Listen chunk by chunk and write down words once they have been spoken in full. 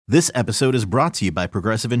This episode is brought to you by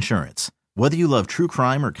Progressive Insurance. Whether you love true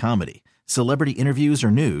crime or comedy, celebrity interviews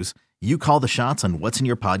or news, you call the shots on what's in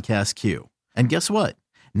your podcast queue. And guess what?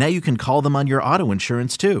 Now you can call them on your auto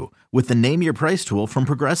insurance too with the Name Your Price tool from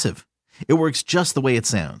Progressive. It works just the way it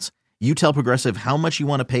sounds. You tell Progressive how much you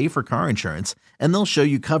want to pay for car insurance, and they'll show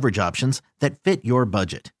you coverage options that fit your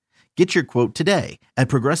budget. Get your quote today at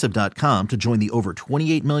Progressive.com to join the over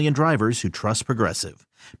 28 million drivers who trust Progressive.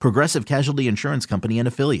 Progressive Casualty Insurance Company and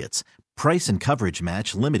Affiliates. Price and coverage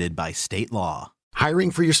match limited by state law. Hiring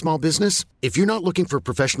for your small business? If you're not looking for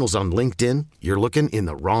professionals on LinkedIn, you're looking in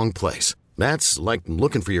the wrong place. That's like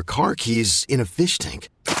looking for your car keys in a fish tank.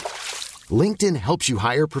 LinkedIn helps you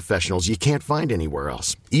hire professionals you can't find anywhere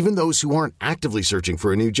else, even those who aren't actively searching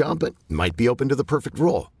for a new job but might be open to the perfect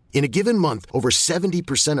role. In a given month, over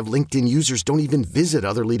 70% of LinkedIn users don't even visit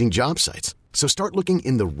other leading job sites. So start looking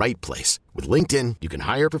in the right place. With LinkedIn, you can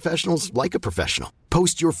hire professionals like a professional.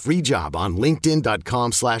 Post your free job on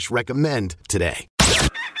linkedin.com/recommend today.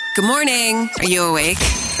 Good morning. Are you awake?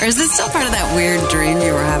 Or is this still part of that weird dream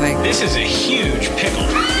you were having? This is a huge pickle.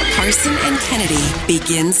 Carson and Kennedy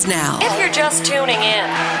begins now. If you're just tuning in,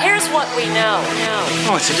 here's what we know.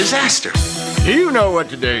 Oh, it's a disaster. Do you know what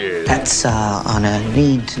today is? That's on a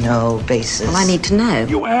need-to-know basis. Well, I need to know.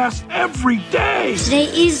 You ask every day. Today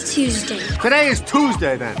is Tuesday. Today is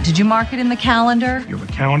Tuesday, then. Did you mark it in the calendar? You have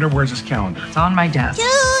a calendar? Where's this calendar? It's on my desk.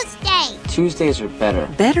 Tuesday. Tuesdays are better.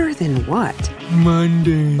 Better than what?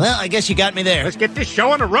 Monday. Well, I guess you got me there. Let's get this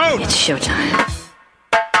show on the road. It's showtime.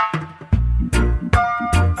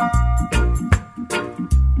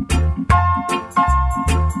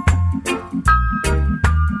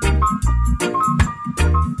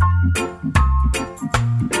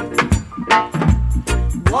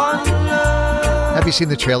 Have you seen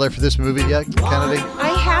the trailer for this movie yet, Kennedy?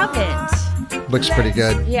 I haven't. Looks pretty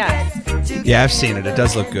good. Yes. Yeah, I've seen it. It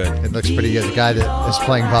does look good. It looks pretty good. The guy that is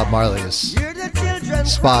playing Bob Marley is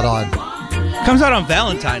spot on. Comes out on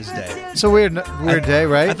Valentine's Day. It's a weird day,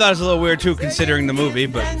 right? I thought it was a little weird, too, considering the movie,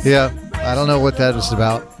 but... Yeah, I don't know what that was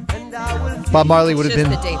about. Bob Marley would have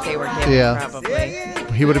been... the date they were given, probably.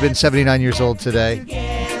 He would have been 79 years old today.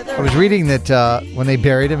 I was reading that when they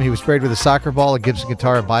buried him, he was buried with a soccer ball, a Gibson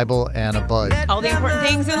guitar, a Bible, and a bud. All the important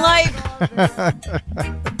things in life.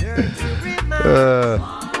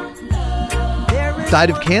 Died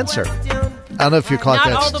of cancer. I don't know if you caught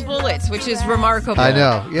that. Not all the bullets, which is remarkable. I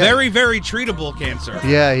know. Yeah. Very, very treatable cancer.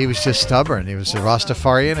 Yeah, he was just stubborn. He was a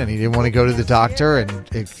Rastafarian, and he didn't want to go to the doctor, and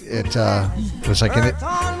it was like, I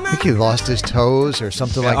think he lost his toes or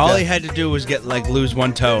something like that. All he had to do was lose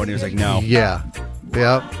one toe, and he was like, no. Yeah.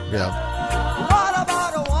 Yeah.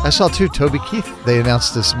 I saw, too, Toby Keith. They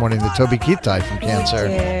announced this morning that Toby Keith died from cancer.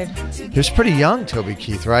 He was pretty young, Toby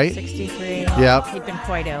Keith, right? 63. Yeah. He'd been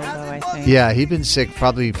quite ill, though, I think. Yeah, he'd been sick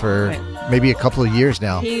probably for maybe a couple of years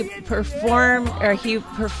now. He was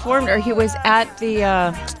at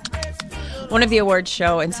the one of the awards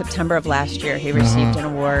show in September of last year. He received an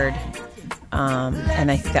award.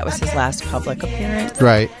 And I think that was his last public appearance.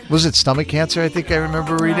 Right. Was it stomach cancer, I think I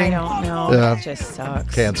remember reading? I don't know. Yeah. It just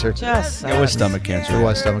sucks. Cancer. Just sucks. It was stomach cancer. It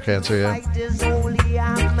was stomach cancer, yeah.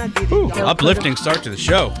 Ooh, uplifting start to the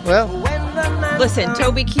show. Well, listen,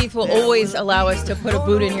 Toby Keith will always allow us to put a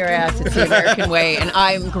boot in your ass. It's the American way, and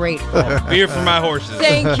I'm grateful. Beer for my horses.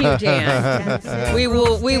 Thank you, Dan. We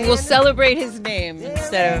will celebrate his name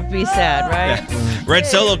instead of be sad, right? Yeah. Red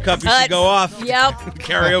Solo Cup used to go off. Yep.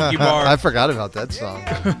 Karaoke bar. I forgot about that song.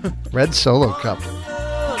 Red Solo Cup.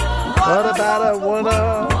 What about a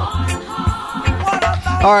winner?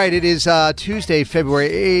 All right, it is Tuesday,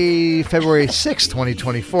 February 6th,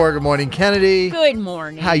 2024. Good morning, Kennedy. Good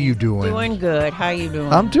morning. How you doing? Doing good. How you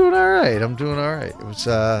doing? I'm doing all right. It was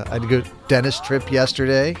I had a good dentist trip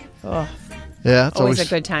yesterday. Oh. Yeah, it's always a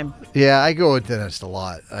good time. Yeah, I go to the dentist a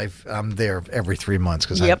lot. I'm there every 3 months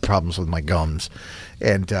because I have problems with my gums.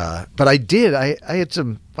 And but I had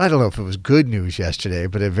some, I don't know if it was good news yesterday,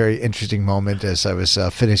 but a very interesting moment as I was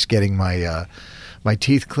finished getting my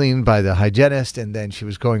teeth cleaned by the hygienist, and then she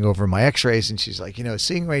was going over my x-rays, and she's like,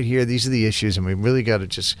 seeing right here, these are the issues, and we really got to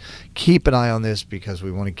just keep an eye on this because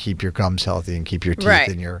we want to keep your gums healthy and keep your teeth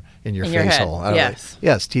in your face hole. Yes.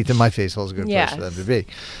 Yes, teeth in my face hole is a good place for them to be.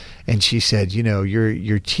 And she said,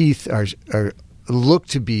 your teeth are look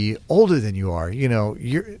to be older than you are. You're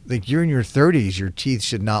in your 30s. Your teeth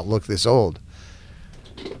should not look this old.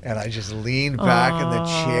 And I just leaned back in the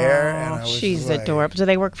chair, and I was she's like, adorable. Do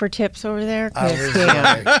they work for tips over there?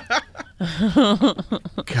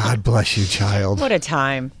 God bless you, child. What a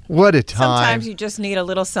time. What a time. Sometimes you just need a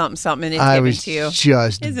little something, and it's given to you.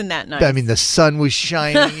 Just, isn't that nice? I mean, the sun was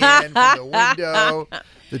shining in from the window.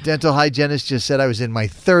 The dental hygienist just said I was in my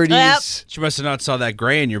 30s. Yep. She must have not saw that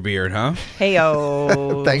gray in your beard, huh?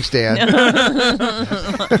 Hey-o. Thanks, Dan.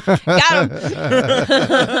 Got him.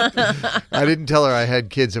 I didn't tell her I had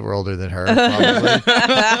kids that were older than her,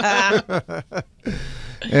 probably.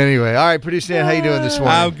 Anyway, all right, producer Dan, how you doing this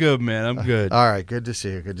morning? I'm good, man. I'm good. All right, good to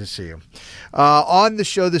see you. Good to see you. On the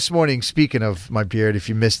show this morning, speaking of my beard, if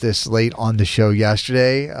you missed this late on the show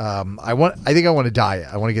yesterday, I think I want to dye it.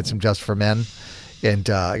 I want to get some Just for Men.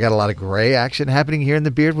 And I got a lot of gray action happening here in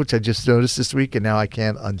the beard, which I just noticed this week, and now I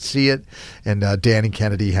can't unsee it. And Dan and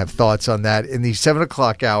Kennedy have thoughts on that in the 7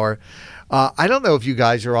 o'clock hour. I don't know if you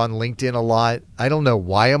guys are on LinkedIn a lot. I don't know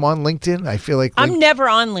why I'm on LinkedIn. I feel like I'm never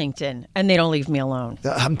on LinkedIn, and they don't leave me alone.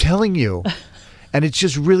 I'm telling you. And it's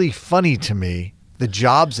just really funny to me, the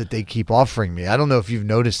jobs that they keep offering me. I don't know if you've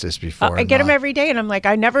noticed this before. I get them every day, and I'm like,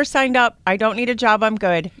 I never signed up. I don't need a job. I'm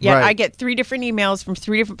good. Yeah, right. I get 3 different emails from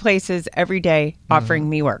 3 different places every day offering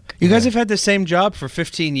me work. You guys have had the same job for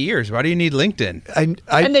 15 years. Why do you need LinkedIn?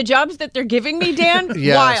 And the jobs that they're giving me, Dan,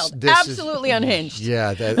 yes, wild. Absolutely unhinged. Yeah,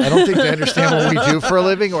 I don't think they understand what we do for a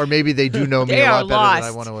living, or maybe they do know me a lot better than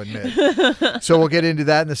I want to admit. So we'll get into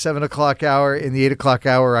that in the 7 o'clock hour. In the 8 o'clock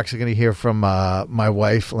hour, we're actually going to hear from my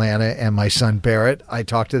wife, Lana, and my son, Barrett. I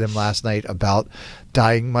talked to them last night about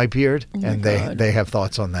dyeing my beard, and they have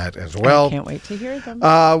thoughts on that as well. I can't wait to hear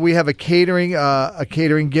them. We have a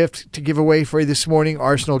catering gift to give away for you this morning.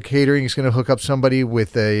 Arsenal Catering is going to hook up somebody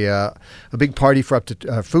with a big party for up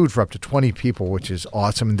to food for up to 20 people, which is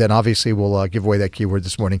awesome. And then obviously we'll give away that keyword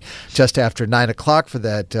this morning just after 9 o'clock for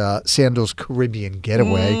that Sandals Caribbean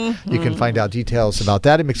getaway. Mm-hmm. You can find out details about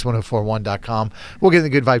that at Mix1041.com. We'll get in the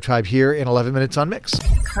Good Vibe Tribe here in 11 minutes on Mix.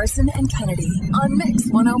 Carson and Kennedy on Mix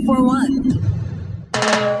 1041.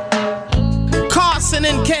 Carson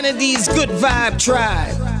and Kennedy's Good Vibe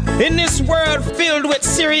Tribe. In this world filled with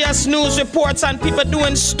serious news reports and people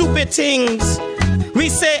doing stupid things, we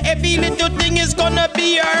say every little thing is gonna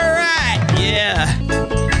be alright. Yeah.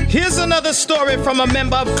 Here's another story from a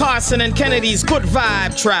member of Carson and Kennedy's Good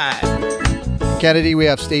Vibe Tribe. Kennedy, we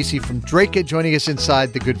have Stacy from Drake joining us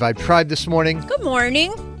inside the Good Vibe Tribe this morning. Good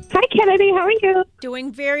morning. Hi, Kennedy. How are you?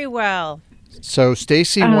 Doing very well. So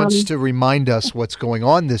Stacy wants to remind us what's going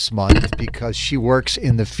on this month because she works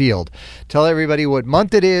in the field. Tell everybody what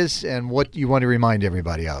month it is and what you want to remind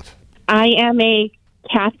everybody of. I am a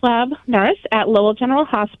cath lab nurse at Lowell General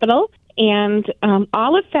Hospital, and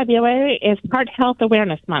all of February is Heart Health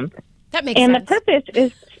Awareness Month. That makes sense. And the purpose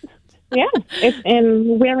is, it's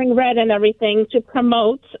in wearing red and everything to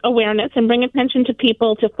promote awareness and bring attention to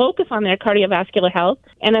people to focus on their cardiovascular health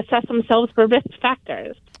and assess themselves for risk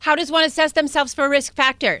factors. How does one assess themselves for risk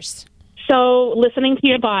factors? So listening to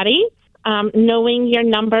your body, knowing your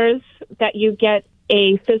numbers, that you get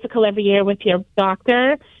a physical every year with your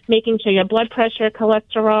doctor, making sure your blood pressure,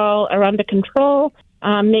 cholesterol are under control,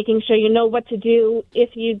 making sure you know what to do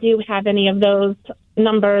if you do have any of those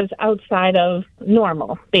numbers outside of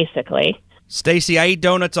normal, basically. Stacy, I eat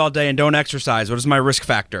donuts all day and don't exercise. What is my risk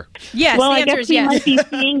factor? Yes, well, the I answer guess is we yes. might be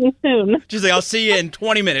seeing you soon. She's like, I'll see you in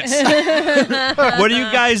 20 minutes. What do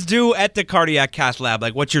you guys do at the cardiac cath lab?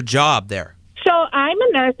 Like, what's your job there? So I'm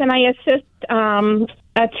a nurse, and I assist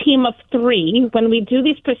a team of 3. When we do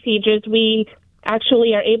these procedures, we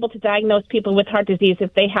actually are able to diagnose people with heart disease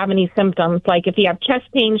if they have any symptoms, like if you have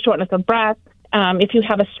chest pain, shortness of breath, if you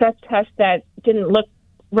have a stress test that didn't look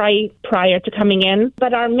right prior to coming in.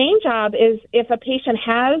 But our main job is if a patient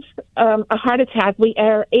has a heart attack, we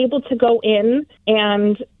are able to go in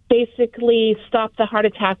and basically stop the heart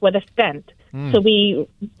attack with a stent. So we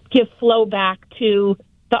give flow back to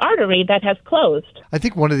the artery that has closed. I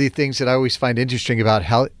think one of the things that I always find interesting about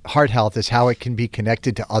heart health is how it can be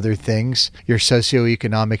connected to other things. Your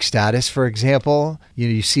socioeconomic status, for example.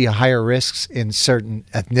 You see higher risks in certain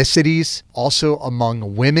ethnicities. Also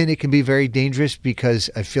among women, it can be very dangerous because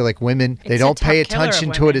I feel like women, they don't pay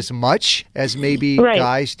attention to it as much as maybe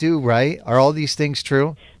guys do, right? Are all these things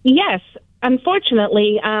true? Yes.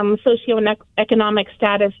 Unfortunately, socioeconomic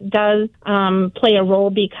status does play a role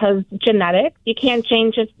because genetic. You can't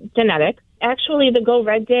change genetics. Actually, the Go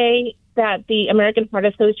Red Day that the American Heart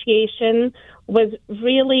Association was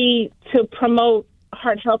really to promote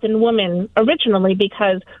heart health in women originally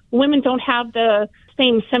because women don't have the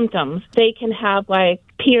same symptoms. They can have like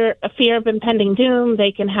a fear of impending doom.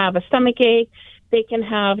 They can have a stomach ache. They can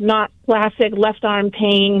have not classic left arm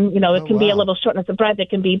pain. It can be a little shortness of breath. It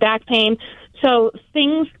can be back pain. So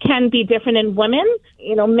things can be different in women.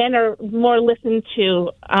 Men are more listened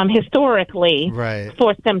to historically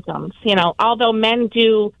for symptoms. Although men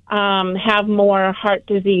do have more heart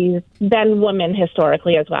disease than women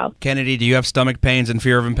historically as well. Kennedy, do you have stomach pains and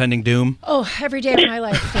fear of impending doom? Oh, every day of my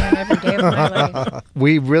life, Dan. Every day of my life.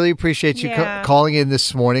 We really appreciate you calling in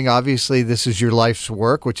this morning. Obviously, this is your life's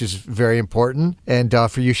work, which is very important. And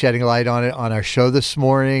for you shedding light on it on our show this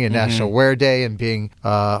morning and National Wear Day and being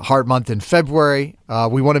Heart Month in February,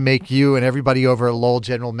 we want to make you and everybody over at Lowell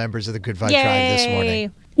General members of the Good Vibe Tribe this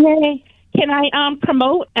morning. Yay. Can I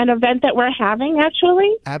promote an event that we're having,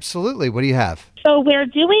 actually? Absolutely. What do you have? So we're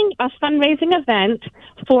doing a fundraising event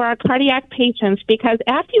for our cardiac patients because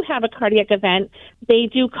after you have a cardiac event, they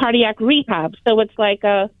do cardiac rehab. So it's like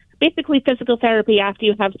basically physical therapy after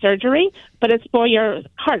you have surgery, but it's for your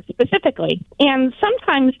heart specifically. And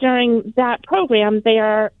sometimes during that program,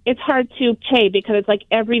 it's hard to pay because it's like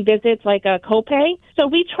every visit's like a copay. So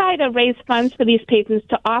we try to raise funds for these patients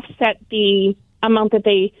to offset the amount that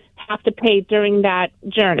they have to pay during that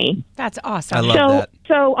journey. That's awesome. I love that.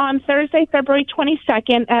 So on Thursday, February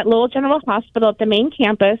 22nd at Lowell General Hospital at the main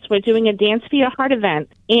campus, we're doing a Dance for Your Heart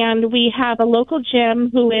event. And we have a local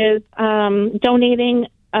gym who is donating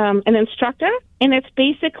an instructor. And it's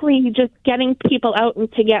basically just getting people out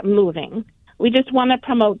and to get moving. We just want to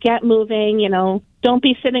promote get moving, don't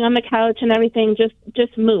be sitting on the couch and everything, just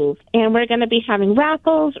move. And we're going to be having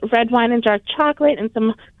raffles, red wine and dark chocolate, and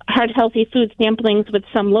some heart-healthy food samplings with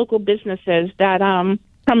some local businesses that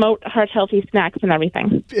promote heart-healthy snacks and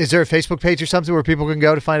everything. Is there a Facebook page or something where people can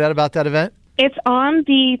go to find out about that event? It's on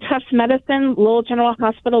the Tufts Medicine Lowell General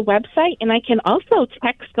Hospital website, and I can also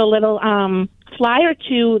text a little flyer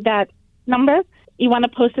to that number. You want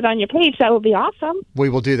to post it on your page, that would be awesome. We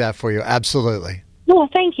will do that for you. Absolutely. Well,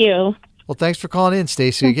 thank you. Well, thanks for calling in,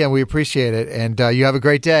 Stacey. Again, we appreciate it. And you have a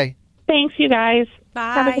great day. Thanks, you guys.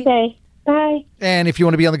 Bye. Have a good day. Bye. And if you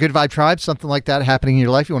want to be on the Good Vibe Tribe, something like that happening in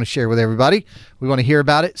your life, you want to share with everybody, we want to hear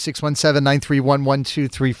about it.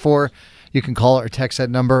 617-931-1234. You can call or text that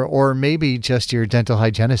number, or maybe just your dental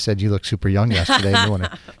hygienist said you look super young yesterday and you want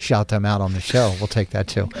to shout them out on the show. We'll take that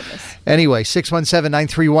too. Anyway,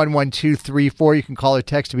 617-931-1234. You can call or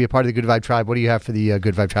text to be a part of the Good Vibe Tribe. What do you have for the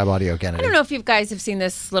Good Vibe Tribe audio, Kennedy? I don't know if you guys have seen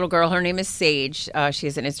this little girl. Her name is Sage. She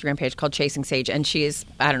has an Instagram page called Chasing Sage, and she is,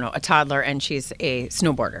 a toddler, and she's a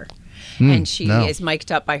snowboarder. And she is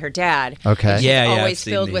mic'd up by her dad. Okay. She's always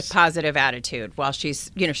filled with positive attitude. While she's,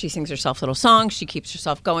 she sings herself little songs. She keeps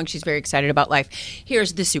herself going. She's very excited about life.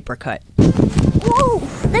 Here's the supercut. Woo!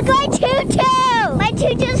 Look, my tutu! My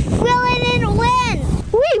tutu's filling in the wind.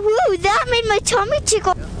 Woo! That made my tummy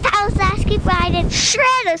tickle. Kawasaki riding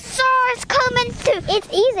Shredosaurus coming through. It's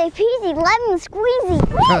easy peasy, lemon squeezy.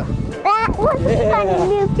 Woo! That was a funny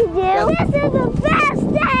move to do. This is the best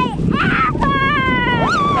day ever!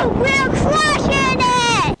 We're crushing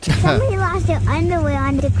it! Somebody lost their underwear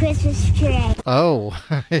on the Christmas tree. Oh,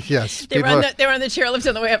 yes. They were on the chairlift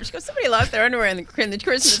on the way up. She goes, somebody lost their underwear in the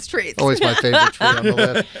Christmas tree. Always my favorite tree on the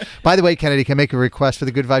list. By the way, Kennedy, can I make a request for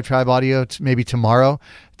the Good Vibe Tribe audio maybe tomorrow?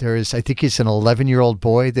 There is, I think it's an 11-year-old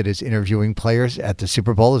boy that is interviewing players at the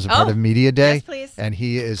Super Bowl as a part of Media Day. Yes, please. And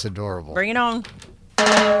he is adorable. Bring it on.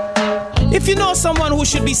 If you know someone who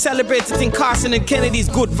should be celebrated in Carson and Kennedy's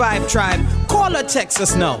Good Vibe Tribe, call or text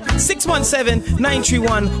us now.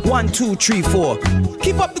 617-931-1234.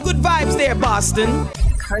 Keep up the good vibes there, Boston.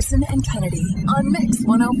 Carson and Kennedy on Mix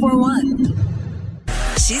 1041.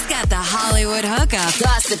 She's got the Hollywood hookup,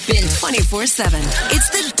 gossiping 24/7. It's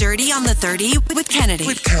the Dirty on the 30 with Kennedy.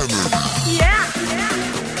 Yeah.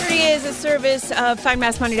 Dirty is a service of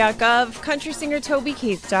findmassmoney.gov. Country singer Toby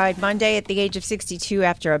Keith died Monday at the age of 62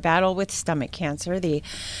 after a battle with stomach cancer. The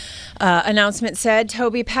announcement said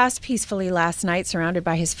Toby passed peacefully last night, surrounded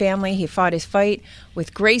by his family. He fought his fight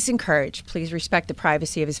with grace and courage. Please respect the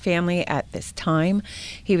privacy of his family at this time.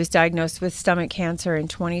 He was diagnosed with stomach cancer in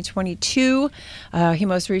 2022. He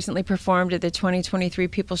most recently performed at the 2023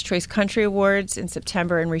 People's Choice Country Awards in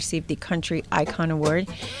September and received the Country Icon Award.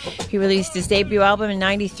 He released his debut album in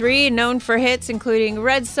 '93, known for hits including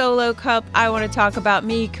Red Solo Cup, I Want to Talk About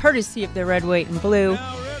Me, courtesy of the Red, White, and Blue.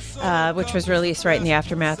 Which was released right in the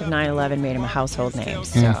aftermath of 9/11, made him a household name.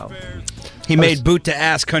 So he made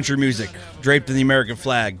boot-to-ass country music, draped in the American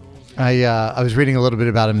flag. I was reading a little bit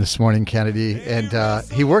about him this morning, Kennedy, and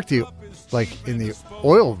he worked on the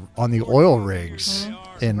oil rigs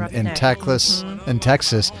in Texas,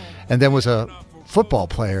 and then was a football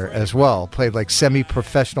player as well. Played like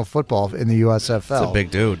semi-professional football in the USFL. That's a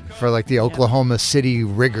big dude for like the Oklahoma City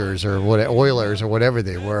Riggers or Oilers or whatever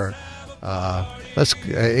they were. That's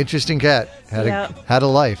interesting cat. Had a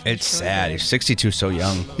life. It's sad. He's 62, so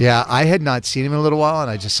young. Yeah, I had not seen him in a little while,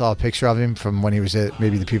 and I just saw a picture of him from when he was at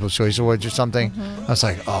maybe the People's Choice Awards or something. I was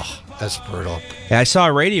like, oh, that's brutal. Yeah, I saw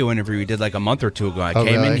a radio interview he did like a month or two ago. I came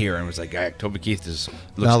in really? here and was like, Toby Keith looks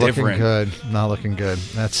Not different. Not looking good.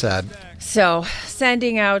 That's sad. So,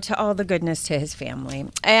 sending out all the goodness to his family.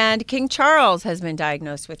 And King Charles has been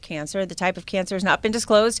diagnosed with cancer. The type of cancer has not been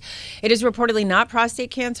disclosed. It is reportedly not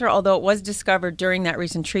prostate cancer, although it was discovered during that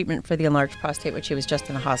recent treatment for the enlarged prostate, which he was just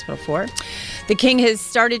in the hospital for. The king has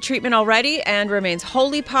started treatment already and remains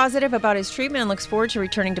wholly positive about his treatment and looks forward to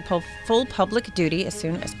returning to full public duty as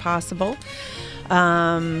soon as possible.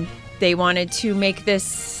 They wanted to make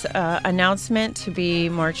this announcement to be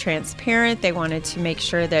more transparent. They wanted to make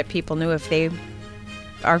sure that people knew if they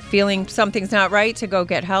are feeling something's not right to go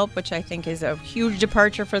get help, which I think is a huge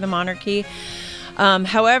departure for the monarchy.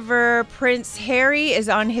 However, Prince Harry is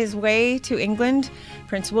on his way to England.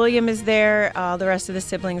 Prince William is there. The rest of the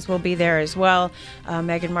siblings will be there as well.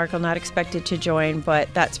 Meghan Markle not expected to join,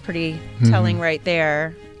 but that's pretty telling right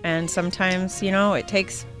there. And sometimes, it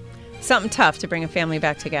takes something tough to bring a family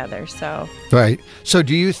back together. So right. So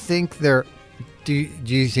do you think do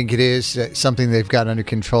you think it is something they've got under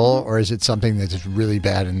control, or is it something that's really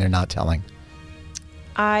bad and they're not telling?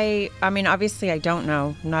 I mean, obviously I don't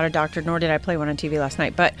know. I'm not a doctor, nor did I play one on TV last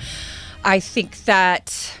night, but I think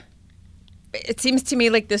that it seems to me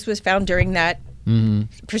like this was found during that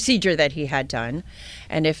procedure that he had done.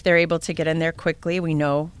 And if they're able to get in there quickly, we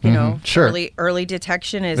know, sure. early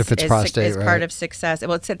detection is prostate, right? part of success.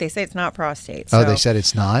 Well, they say it's not prostate. So, they said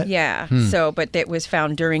it's not? Yeah. So, but it was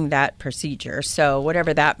found during that procedure. So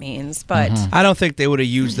whatever that means. But I don't think they would have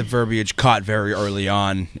used the verbiage caught very early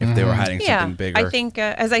on if they were hiding something bigger. I think,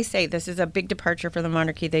 as I say, this is a big departure for the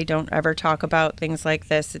monarchy. They don't ever talk about things like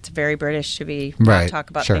this. It's very British to be talk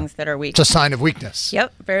about things that are weak. It's a sign of weakness.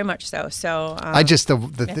 Yep, very much so. So I just if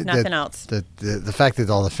nothing else. The fact that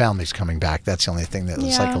all the family's coming back, that's the only thing that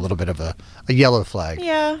was like a little bit of a yellow flag.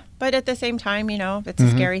 Yeah, but at the same time, it's a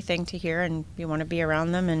scary thing to hear, and you want to be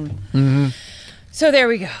around them. And so there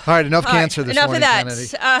we go. All right, enough cancer this morning, enough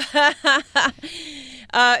of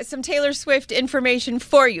that. Some Taylor Swift information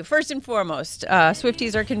for you. First and foremost,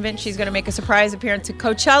 Swifties are convinced she's going to make a surprise appearance at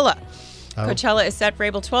Coachella. Coachella is set for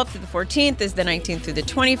April 12th through the 14th, is the 19th through the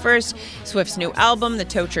 21st. Swift's new album, The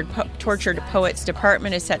Tortured Poets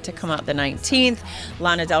Department, is set to come out the 19th.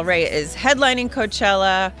 Lana Del Rey is headlining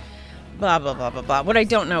Coachella, blah, blah, blah, blah, blah. What I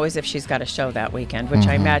don't know is if she's got a show that weekend, which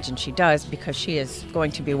I imagine she does because she is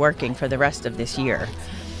going to be working for the rest of this year.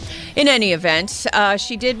 In any event,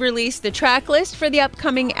 she did release the track list for the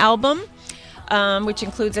upcoming album, which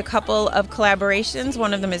includes a couple of collaborations.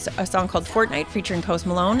 One of them is a song called Fortnite featuring Post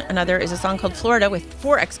Malone. Another is a song called Florida with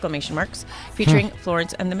 4 exclamation marks featuring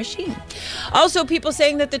Florence and the Machine. Also, people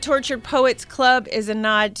saying that the Tortured Poets Club is a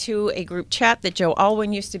nod to a group chat that Joe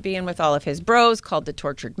Alwyn used to be in with all of his bros called the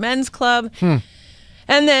Tortured Men's Club.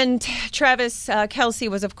 And then Travis Kelce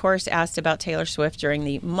was, of course, asked about Taylor Swift during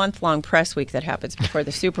the month-long press week that happens before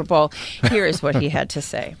the Super Bowl. Here is what he had to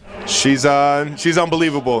say. She's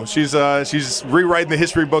unbelievable. She's rewriting the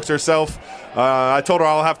history books herself. I told her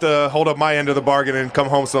I'll have to hold up my end of the bargain and come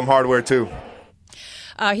home with some hardware, too.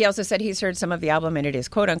 He also said he's heard some of the album and it is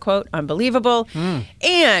quote-unquote unbelievable.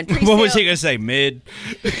 And what was he going to say? Mid?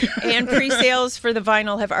 And pre-sales for the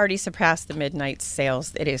vinyl have already surpassed the midnight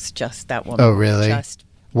sales. It is just that woman. Oh, really?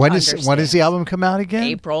 When does the album come out again?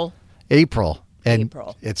 April. And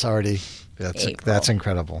it's already... That's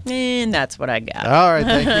incredible. And that's what I got. All right,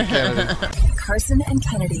 thank you, Kennedy. Carson and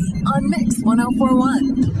Kennedy on Mix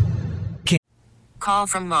 104.1. Call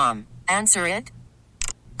from mom. Answer it.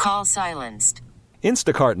 Call silenced.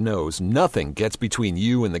 Instacart knows nothing gets between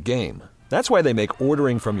you and the game. That's why they make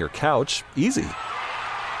ordering from your couch easy.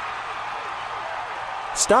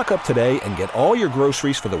 Stock up today and get all your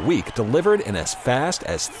groceries for the week delivered in as fast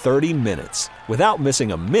as 30 minutes without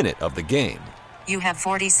missing a minute of the game. You have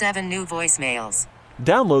 47 new voicemails.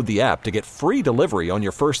 Download the app to get free delivery on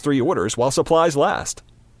your first 3 orders while supplies last.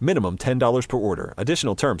 Minimum $10 per order.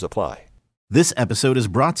 Additional terms apply. This episode is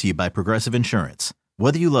brought to you by Progressive Insurance.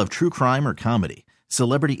 Whether you love true crime or comedy,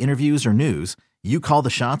 celebrity interviews or news, you call the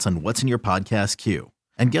shots on what's in your podcast queue.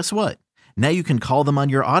 And guess what? Now you can call them on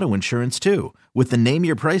your auto insurance too with the Name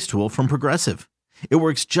Your Price tool from Progressive. It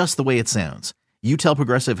works just the way it sounds. You tell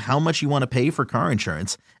Progressive how much you want to pay for car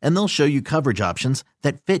insurance, and they'll show you coverage options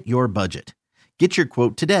that fit your budget. Get your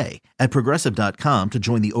quote today at Progressive.com to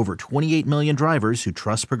join the over 28 million drivers who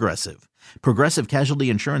trust Progressive. Progressive Casualty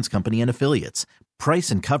Insurance Company and Affiliates. Price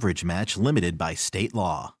and coverage match limited by state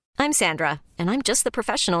law. I'm Sandra, and I'm just the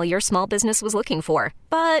professional your small business was looking for.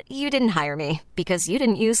 But you didn't hire me because you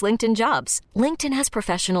didn't use LinkedIn Jobs. LinkedIn has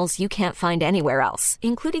professionals you can't find anywhere else,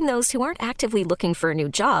 including those who aren't actively looking for a new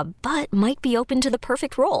job, but might be open to the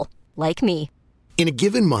perfect role, like me. In a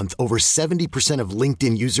given month, over 70% of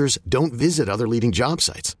LinkedIn users don't visit other leading job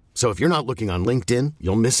sites. So if you're not looking on LinkedIn,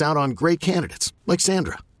 you'll miss out on great candidates like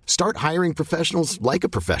Sandra. Start hiring professionals like a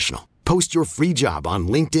professional. Post your free job on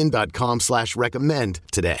linkedin.com/recommend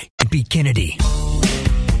today. Beat Kennedy.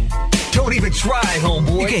 Don't even try,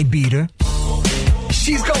 homeboy. You can't beat her.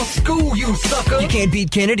 She's gonna school you, sucker. You can't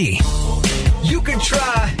beat Kennedy. You can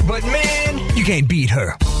try, but man, you can't beat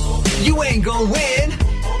her. You ain't gonna win,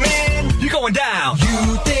 man. You're going down.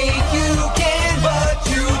 You think you can, but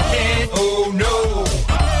you can't. Oh no.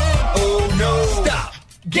 Oh no. Stop.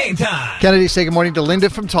 Game time. Kennedy, say good morning to Linda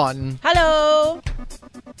from Taunton. Hello.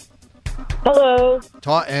 Hello.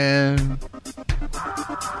 Taunton.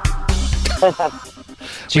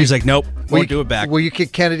 She's like, nope, won't do it back. Will you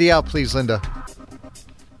kick Kennedy out, please, Linda?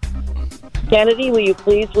 Kennedy, will you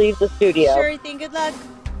please leave the studio? Sure thing. Good luck.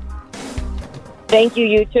 Thank you,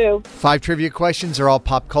 you too. 5 trivia questions are all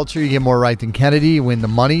pop culture. You get more right than Kennedy. You win the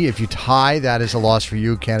money. If you tie, that is a loss for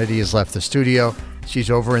you. Kennedy has left the studio. She's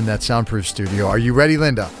over in that soundproof studio. Are you ready,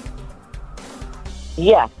 Linda?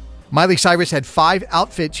 Yeah. Miley Cyrus had 5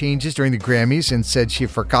 outfit changes during the Grammys and said she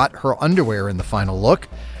forgot her underwear in the final look.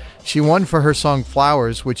 She won for her song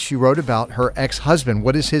Flowers, which she wrote about her ex-husband.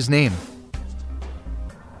 What is his name?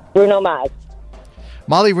 Bruno Mars.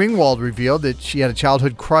 Molly Ringwald revealed that she had a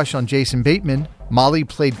childhood crush on Jason Bateman. Molly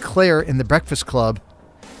played Claire in The Breakfast Club.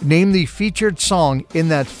 Name the featured song in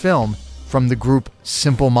that film from the group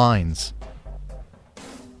Simple Minds.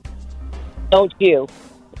 Don't you.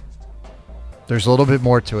 There's a little bit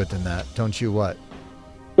more to it than that. Don't you what?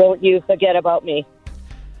 Don't you forget about me.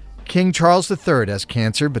 King Charles III has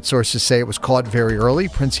cancer, but sources say it was caught very early.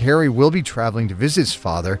 Prince Harry will be traveling to visit his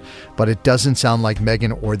father, but it doesn't sound like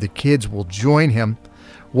Meghan or the kids will join him.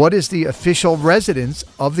 What is the official residence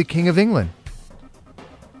of the King of England?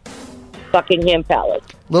 Buckingham Palace.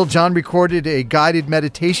 Lil Jon recorded a guided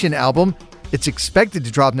meditation album. It's expected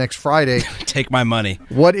to drop next Friday. Take my money.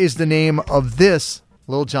 What is the name of this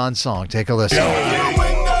Lil Jon song? Take a listen.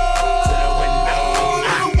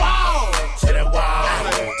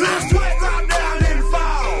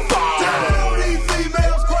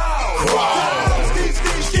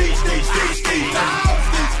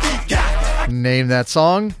 Name that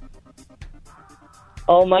song.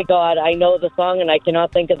 Oh my God, I know the song and I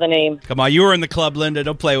cannot think of the name. Come on, you were in the club, Linda.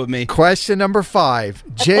 Don't play with me. Question number 5.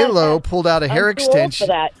 J-Lo pulled out a hair extension.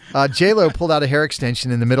 J-Lo pulled out a hair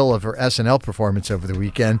extension in the middle of her SNL performance over the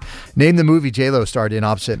weekend. Name the movie J-Lo starred in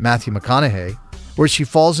opposite Matthew McConaughey, where she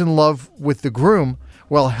falls in love with the groom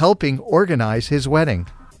while helping organize his wedding.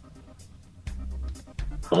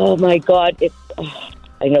 Oh my God,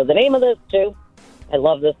 I know the name of this too. I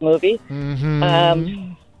love this movie.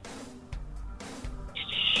 Mm-hmm.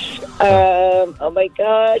 Oh my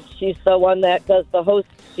God, she's the one that does the host.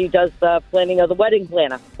 She does the planning of the wedding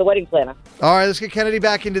planner. The wedding planner. All right, let's get Kennedy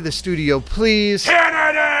back into the studio, please.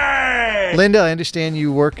 Kennedy! Linda, I understand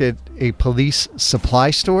you work at a police supply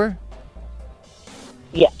store?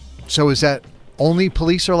 Yes. So is that only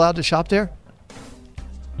police are allowed to shop there?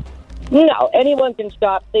 No, anyone can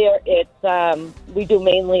shop there. It's we do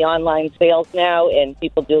mainly online sales now, and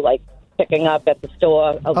people do like picking up at the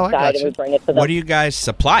store outside, and we bring it to them. What do you guys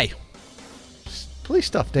supply? Police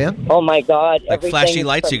stuff, Dan. Oh my God! Like flashy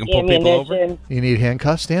lights, you can pull people over. You need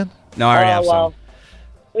handcuffs, Dan? No, I already have some.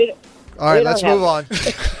 All right, let's move on.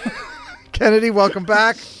 Kennedy, welcome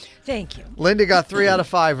back. Thank you. Linda got 3 out of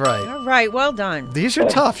 5 right. All right, well done. These are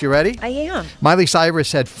tough. You ready? I am. Miley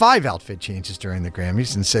Cyrus had 5 outfit changes during the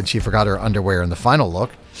Grammys and said she forgot her underwear in the final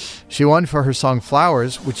look. She won for her song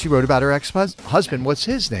Flowers, which she wrote about her ex-husband. What's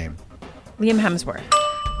his name? Liam Hemsworth.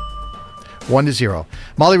 1-0.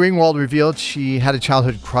 Molly Ringwald revealed she had a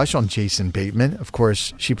childhood crush on Jason Bateman. Of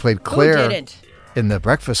course, she played Claire in The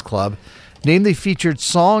Breakfast Club. Name the featured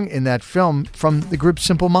song in that film from the group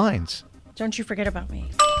Simple Minds. Don't you forget about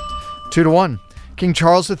me. 2-1. King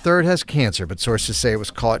Charles III has cancer, but sources say it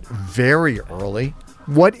was caught very early.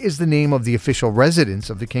 What is the name of the official residence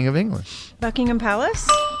of the King of England? Buckingham Palace.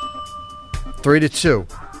 3-2.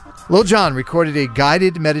 Lil Jon recorded a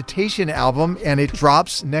guided meditation album, and it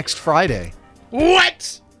drops next Friday.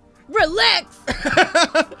 What? Relax.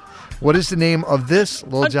 What is the name of this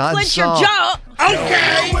Lil Jon Clench song? your jaw.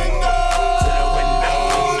 Okay.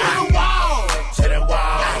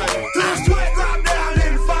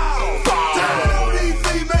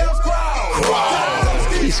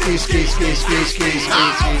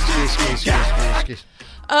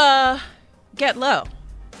 Get low.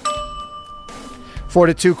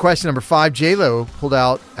 4-2, question number 5. J-Lo pulled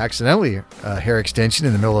out accidentally a hair extension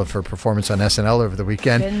in the middle of her performance on SNL over the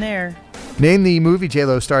weekend. Been there. Name the movie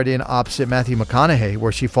J-Lo starred in opposite Matthew McConaughey,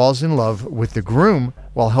 where she falls in love with the groom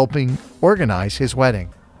while helping organize his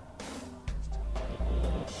wedding.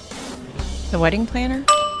 The Wedding Planner?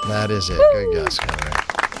 That is it. Woo! Good guess.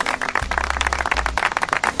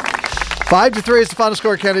 5-3 is the final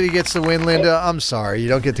score. Kennedy gets the win. Linda, I'm sorry. You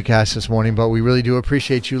don't get the cash this morning, but we really do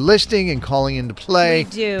appreciate you listening and calling into play. We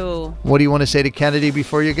do. What do you want to say to Kennedy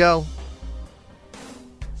before you go?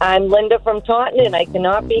 I'm Linda from Taunton, and I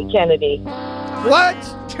cannot beat Kennedy. What?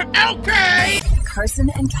 Okay. Carson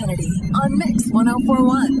and Kennedy on Mix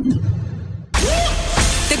 104.1.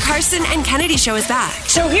 The Carson and Kennedy Show is back.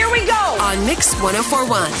 So here we go. On Mix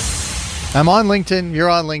 104.1. I'm on LinkedIn. You're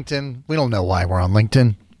on LinkedIn. We don't know why we're on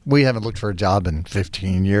LinkedIn. We haven't looked for a job in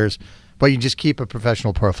 15 years. But you just keep a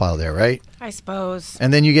professional profile there, right? I suppose.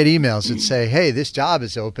 And then you get emails that say, hey, this job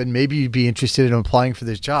is open. Maybe you'd be interested in applying for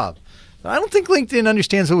this job. I don't think LinkedIn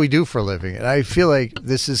understands what we do for a living. And I feel like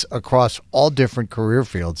this is across all different career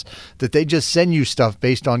fields, that they just send you stuff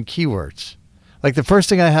based on keywords. Like the first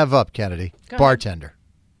thing I have up, Kennedy, bartender.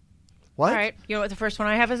 What? All right. You know what the first one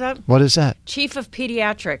I have is up? What is that? Chief of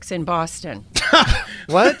Pediatrics in Boston.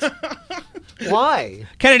 What? Why?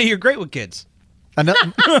 Kennedy, you're great with kids. My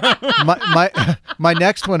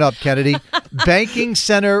next one up, Kennedy. Banking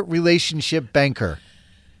center relationship banker.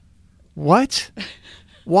 What?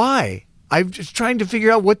 Why? I'm just trying to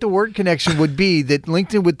figure out what the word connection would be that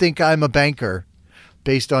LinkedIn would think I'm a banker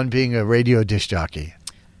based on being a radio disc jockey.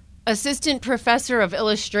 Assistant professor of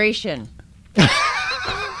illustration.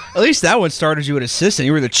 At least that one started you an assistant.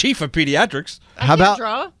 You were the chief of pediatrics. How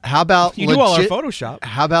about you do all our Photoshop?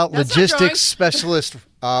 How about That's logistics specialist,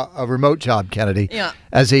 a remote job, Kennedy? Yeah.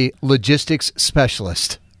 As a logistics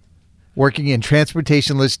specialist, working in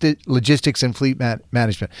transportation, logistics, and fleet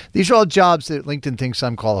management. These are all jobs that LinkedIn thinks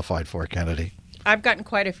I'm qualified for, Kennedy. I've gotten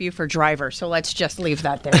quite a few for driver, so let's just leave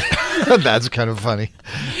that there. That's kind of funny.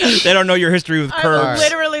 They don't know your history with curbs. I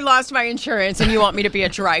literally lost my insurance, and you want me to be a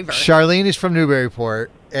driver. Charlene is from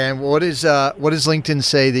Newburyport. And what does LinkedIn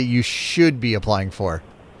say that you should be applying for?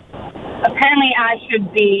 Apparently, I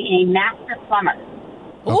should be a master plumber.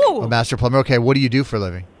 Ooh. A master plumber. Okay, what do you do for a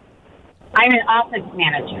living? I'm an office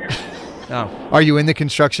manager. Oh. Are you in the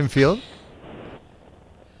construction field?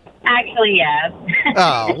 Actually, yes.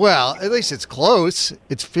 Oh, well, at least it's close.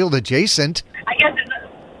 It's field adjacent. I guess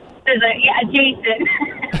there's adjacent.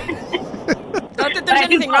 Not that there's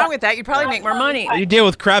anything wrong with that. You'd probably make more money. You deal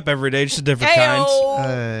with crap every day, just a different kinds.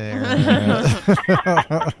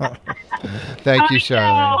 Thank you,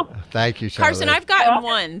 Charlene. Thank you, Charlene. Carson, I've gotten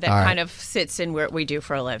one that kind of sits in what we do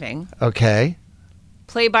for a living. Okay.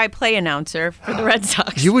 Play-by-play announcer for the Red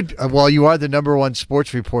Sox. You would. Well, you are the #1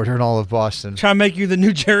 sports reporter in all of Boston. Trying to make you the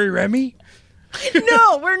new Jerry Remy?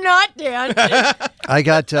 No, we're not, Dan. I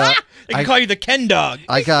got. They can call you the Ken Dog.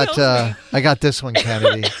 I got this one,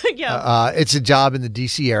 Kennedy. Yeah. It's a job in the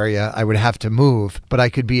D.C. area. I would have to move, but I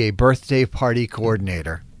could be a birthday party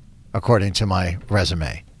coordinator, according to my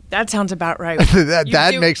resume. That sounds about right.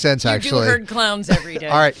 that makes sense, actually. You do herd clowns every day.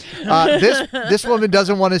 All right. This woman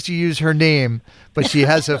doesn't want us to use her name, but she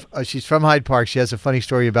has she's from Hyde Park. She has a funny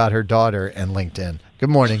story about her daughter and LinkedIn. Good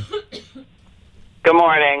morning. Good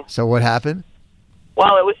morning. So what happened?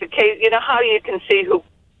 Well, it was the case. You know how you can see who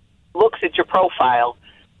looks at your profile,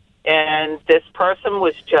 and this person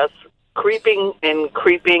was just creeping and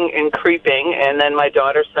creeping and creeping, and then my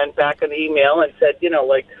daughter sent back an email and said,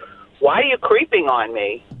 why are you creeping on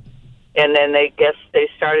me? And then they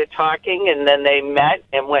started talking, and then they met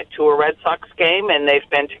and went to a Red Sox game, and they've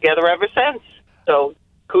been together ever since. So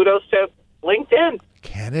kudos to LinkedIn.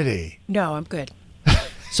 Kennedy. No, I'm good.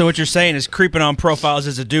 So what you're saying is creeping on profiles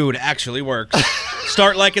as a dude actually works.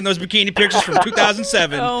 Start liking those bikini pictures from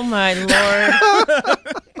 2007. Oh, my Lord.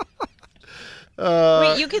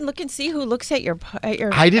 Wait, you can look and see who looks at your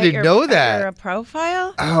I didn't know that. Your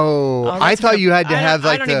profile? Oh, I thought you had to have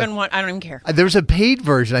I don't even care. There's a paid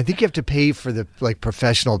version. I think you have to pay for the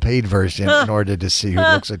professional paid version in order to see who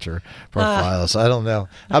looks at your profile. So I don't know.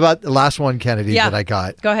 How about the last one, Kennedy, that I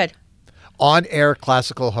got? Go ahead. On-air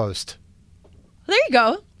classical host. There you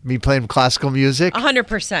go. Me playing classical music?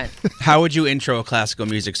 100%. How would you intro a classical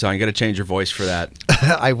music song? You got to change your voice for that.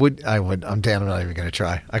 I would. I'm damn not even going to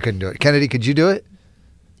try. I couldn't do it. Kennedy, could you do it?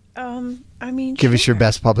 Give us your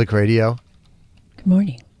best public radio. Good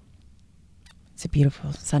morning. It's a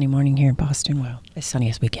beautiful sunny morning here in Boston. Well, as sunny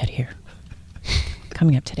as we get here.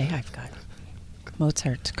 Coming up today, I've got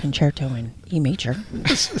Mozart's Concerto in E major.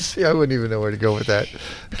 See, I wouldn't even know where to go with that.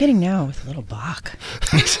 Beginning now with a little Bach.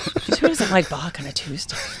 Who doesn't like Bach on a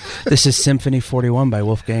Tuesday? This is Symphony 41 by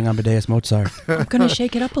Wolfgang Amadeus Mozart. I'm going to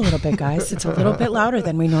shake it up a little bit, guys. It's a little bit louder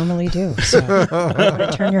than we normally do. So I'm going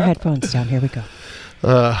to turn your headphones down. Here we go.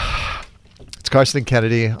 It's Carson and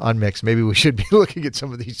Kennedy on Mix. Maybe we should be looking at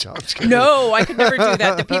some of these jobs. No, I could never do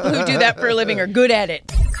that. The people who do that for a living are good at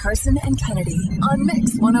it. Carson and Kennedy on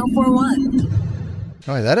Mix 104.1.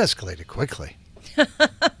 Oh, that escalated quickly.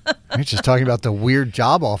 We're just talking about the weird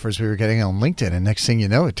job offers we were getting on LinkedIn, and next thing you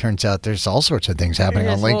know, it turns out there's all sorts of things happening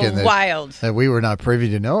on LinkedIn that we were not privy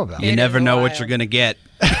to know about. You never know what you're going to get.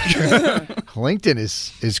 LinkedIn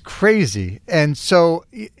is crazy. And so,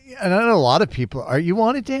 and I know a lot of people, are you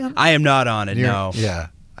on it, Dan? I am not on it, no. Yeah.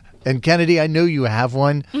 And Kennedy, I know you have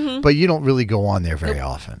one, but you don't really go on there very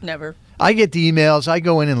often. Never. I get the emails. I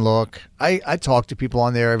go in and look. I talk to people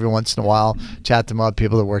on there every once in a while, chat them up,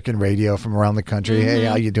 people that work in radio from around the country. Hey,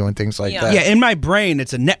 how you doing? Things like that. Yeah, in my brain,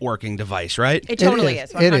 it's a networking device, right? It totally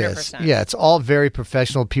is. 100%. It is. Yeah, it's all very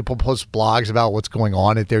professional. People post blogs about what's going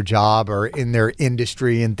on at their job or in their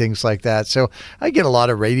industry and things like that. So I get a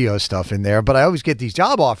lot of radio stuff in there, but I always get these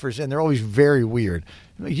job offers, and they're always very weird.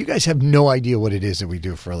 You guys have no idea what it is that we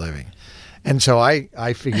do for a living. And so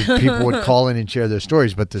I figured people would call in and share their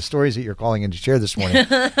stories, but the stories that you're calling in to share this morning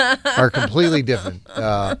are completely different.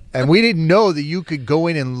 And we didn't know that you could go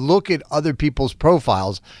in and look at other people's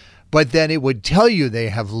profiles, but then it would tell you they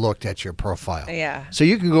have looked at your profile. Yeah. So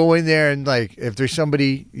you can go in there and, like, if there's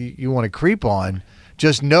somebody you want to creep on,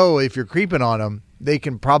 just know if you're creeping on them, they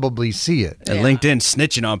can probably see it. And LinkedIn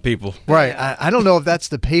snitching on people. Right. Yeah. I don't know if that's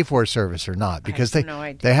the pay-for service or not, because they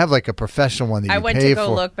have like a professional one that you pay for. I went to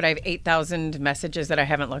go look, but I have 8,000 messages that I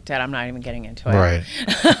haven't looked at. I'm not even getting into it. Right.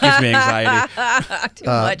 Gives me anxiety. Too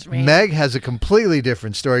much, man. Meg has a completely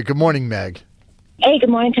different story. Good morning, Meg. Hey, good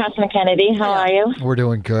morning, Carson and Kennedy. How are you? We're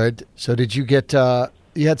doing good. So did you get...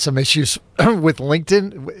 you had some issues with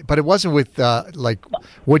LinkedIn, but it wasn't with, like,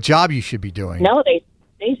 what job you should be doing. No, they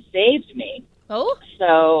saved me. Oh?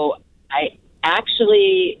 So I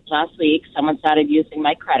actually, last week, someone started using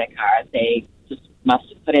my credit card. They just must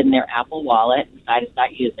have put it in their Apple Wallet and decided to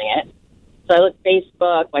start using it. So I looked at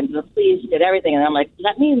Facebook, went to the police, did everything, and I'm like,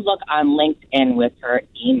 let me look on LinkedIn with her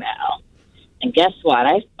email. And guess what?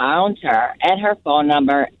 I found her and her phone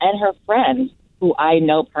number and her friend, who I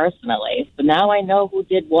know personally. So now I know who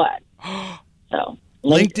did what. So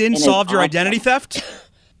LinkedIn solved your identity theft?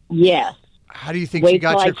 Yes. How do you think she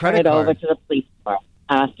got your credit card? Over to the police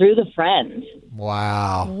through the friend.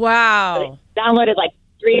 Wow. Wow. So downloaded like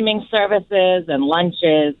streaming services and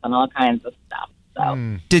lunches and all kinds of stuff.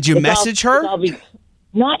 So did you message her?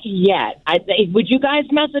 Not yet. Would you guys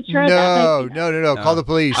message her? No. Call the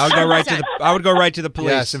police. I would go right to the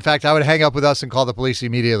police. Yes. In fact, I would hang up with us and call the police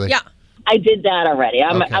immediately. Yeah. I did that already.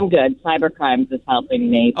 I'm good. Cybercrimes is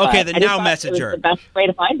helping me. Okay, then now message her. The best way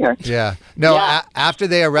to find her. Yeah. No, after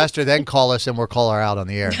they arrest her, then call us and we'll call her out on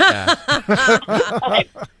the air. Yeah.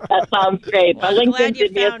 That sounds great. But LinkedIn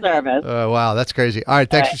did me a service. Wow, that's crazy. All right,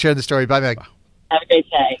 thanks for sharing the story. Bye, Meg. Have a great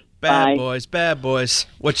day. Bad boys.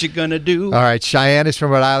 What you gonna do? All right, Cheyenne is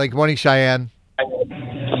from Rhode Island. Good morning, Cheyenne.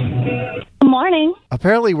 Good morning.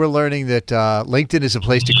 Apparently, we're learning that LinkedIn is a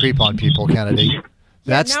place to creep on people, Kennedy.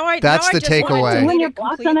 That's the takeaway. When you're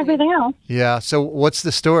blocked on everything else. Yeah. So what's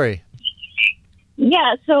the story?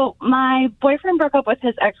 Yeah. So my boyfriend broke up with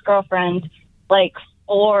his ex-girlfriend like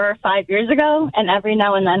 4 or 5 years ago, and every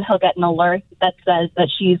now and then he'll get an alert that says that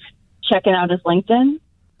she's checking out his LinkedIn.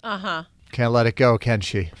 Uh-huh. Can't let it go, can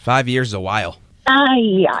she? 5 years is a while.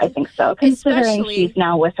 Yeah, I think so. Considering she's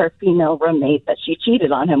now with her female roommate that she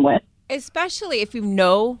cheated on him with. Especially if you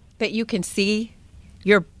know that you can see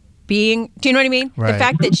your being, do you know what I mean? Right. The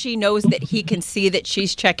fact that she knows that he can see that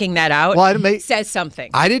she's checking that out says something.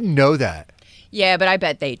 I didn't know that. Yeah, but I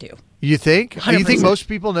bet they do. You think? 100%. You think most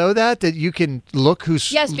people know that you can look who's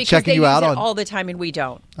checking you out on? Yes, because they use it all the time and we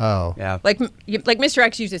don't. Oh. Yeah. Like Mr.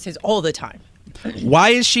 X uses his all the time.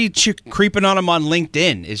 Why is she creeping on him on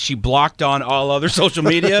LinkedIn? Is she blocked on all other social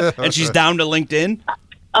media and she's down to LinkedIn?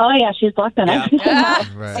 Oh, yeah, she's blocked on everything.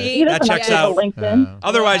 Right. See, that checks out. LinkedIn.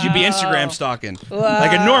 Otherwise, you'd be Instagram stalking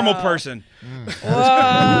like a normal person. Whoa.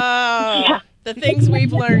 Yeah. The things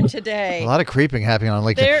we've learned today. A lot of creeping happening on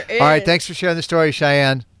LinkedIn. There is. All right, thanks for sharing the story,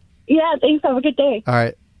 Cheyenne. Yeah, thanks. Have a good day. All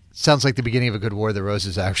right. Sounds like the beginning of a good War of the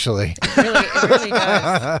Roses, actually. It really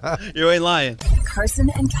does. You ain't lying. Carson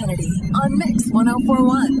and Kennedy on Mix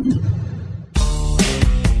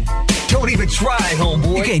 104.1. Don't even try,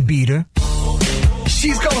 homeboy. You can't beat her.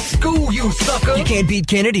 She's gonna school you, sucker. You can't beat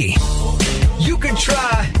Kennedy. You can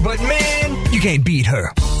try, but man, you can't beat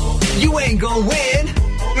her. You ain't gonna win,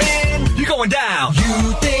 man. You're going down.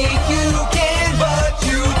 You think you can, but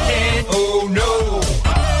you can't. Oh no.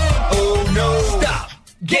 Oh no. Stop.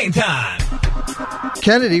 Game time.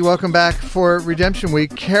 Kennedy, welcome back for Redemption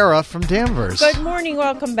Week. Kara from Danvers. Good morning.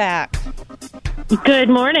 Welcome back. Good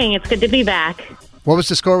morning. It's good to be back. What was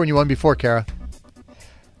the score when you won before, Kara?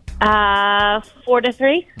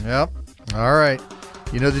 4-3. Yep. All right.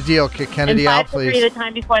 You know the deal. Kick Kennedy out, please. 5-3 the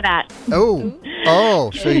time before that.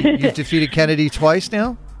 Oh. So you've defeated Kennedy twice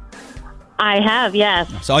now? I have,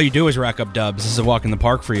 yes. So all you do is rack up dubs. This is a walk in the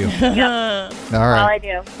park for you. Yep. All That's right. all I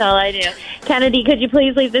do. That's all I do. Kennedy, could you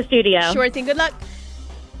please leave the studio? Sure thing. Good luck.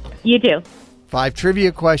 You too. 5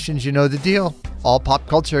 trivia questions. You know the deal. All pop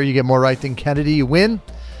culture. You get more right than Kennedy, you win.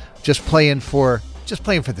 Just playing for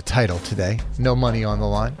the title today. No money on the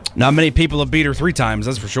line. Not many people have beat her 3 times,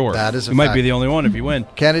 that's for sure. That is a You might fact. be the only one if you win.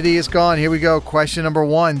 Kennedy is gone. Here we go. Question number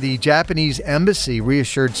 1. The Japanese embassy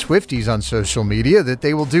reassured Swifties on social media that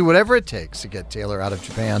they will do whatever it takes to get Taylor out of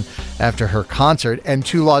Japan after her concert and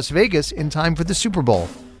to Las Vegas in time for the Super Bowl.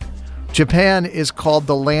 Japan is called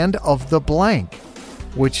the land of the blank,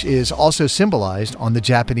 which is also symbolized on the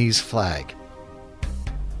Japanese flag.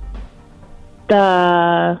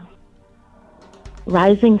 The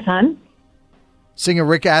Rising Sun. Singer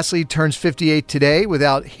Rick Astley turns 58 today.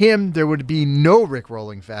 Without him, there would be no Rick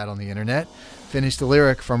Rolling fad on the internet. Finish the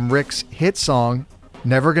lyric from Rick's hit song,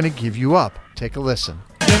 Never Gonna Give You Up. Take a listen.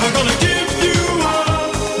 Never gonna give you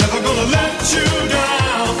up. Never gonna let you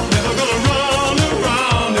down. Never gonna run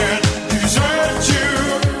around and desert you.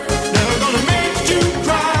 Never gonna make you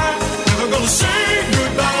cry. Never gonna say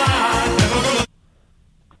goodbye. Never gonna.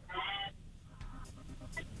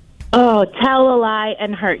 Oh, tell a lie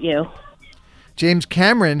and hurt you. James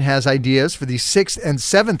Cameron has ideas for the 6th and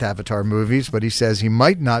 7th Avatar movies, but he says he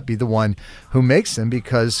might not be the one who makes them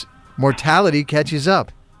because mortality catches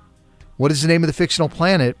up. What is the name of the fictional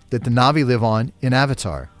planet that the Na'vi live on in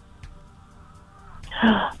Avatar?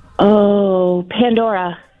 Oh,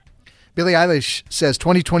 Pandora. Billie Eilish says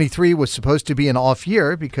 2023 was supposed to be an off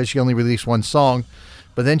year because she only released one song,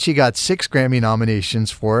 but then she got 6 Grammy nominations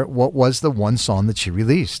for it. What was the one song that she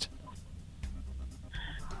released?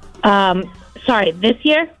 Sorry, this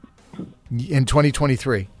year? In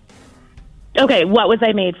 2023. Okay, what was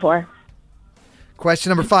I made for?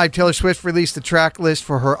 Question number 5. Taylor Swift released the track list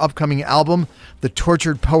for her upcoming album, The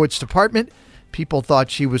Tortured Poets Department. People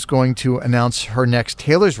thought she was going to announce her next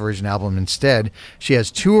Taylor's Version album instead. She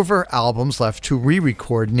has 2 of her albums left to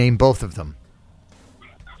re-record. Name both of them.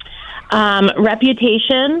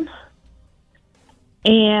 Reputation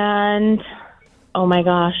and, oh my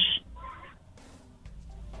gosh,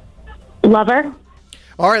 Lover.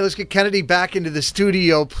 All right, let's get Kennedy back into the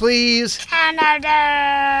studio, please. Kennedy!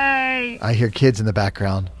 I hear kids in the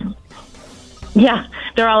background. Yeah,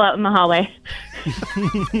 they're all out in the hallway.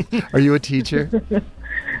 Are you a teacher?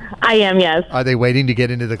 I am, yes. Are they waiting to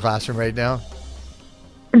get into the classroom right now?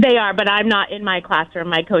 They are, but I'm not in my classroom.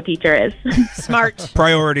 My co-teacher is. Smart.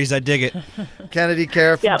 Priorities, I dig it. Kennedy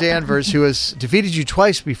Kara from Danvers, who has defeated you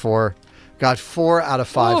twice before, got 4 out of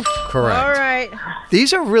 5 Oof. correct. All right.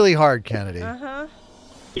 These are really hard, Kennedy. Uh-huh.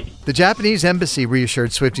 The Japanese embassy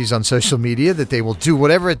reassured Swifties on social media that they will do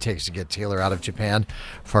whatever it takes to get Taylor out of Japan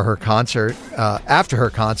for her concert, after her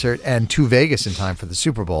concert, and to Vegas in time for the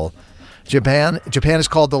Super Bowl. Japan is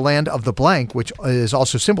called the land of the blank, which is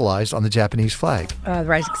also symbolized on the Japanese flag. The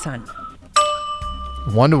Rising Sun.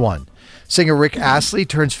 1-1. Singer Rick Astley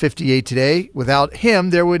turns 58 today. Without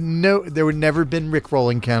him, there would never been Rick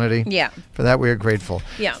Rolling, Kennedy. Yeah. For that, we are grateful.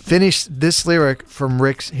 Yeah. Finish this lyric from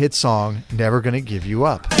Rick's hit song, Never Gonna Give You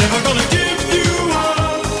Up. Never gonna give you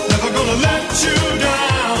up. Never gonna let you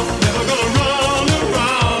down. Never gonna run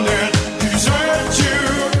around and desert you.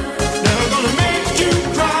 Never gonna make you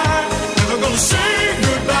cry. Never gonna say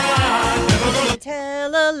goodbye. Never gonna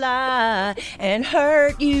tell a lie and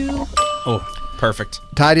hurt you. Oh, perfect.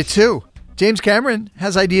 Tied at 2. James Cameron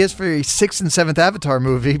has ideas for a 6th and 7th Avatar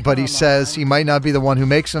movie, but he says he might not be the one who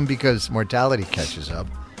makes them because mortality catches up.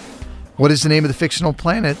 What is the name of the fictional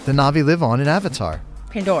planet the Na'vi live on in Avatar?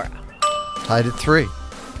 Pandora. Tied at 3.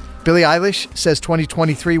 Billie Eilish says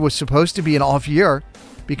 2023 was supposed to be an off year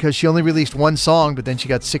because she only released one song, but then she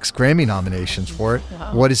got 6 Grammy nominations for it.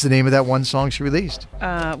 Wow. What is the name of that one song she released?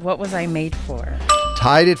 What was I made for?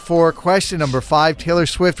 Tied at 4. Question number 5. Taylor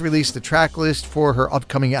Swift released the track list for her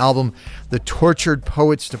upcoming album, The Tortured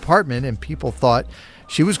Poets Department, and people thought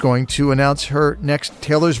she was going to announce her next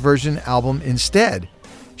Taylor's Version album instead.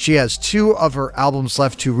 She has 2 of her albums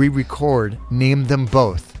left to re-record. Name them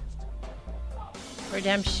both.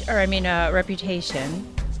 Reputation.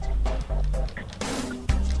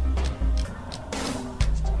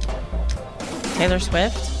 Taylor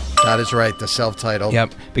Swift. That is right, the self-titled.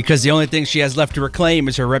 Yep, because the only thing she has left to reclaim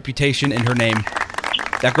is her reputation and her name.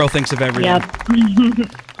 That girl thinks of everything. Yep.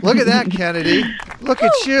 Look at that, Kennedy. Look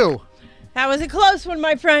at you. That was a close one,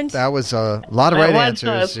 my friend. That was a lot of right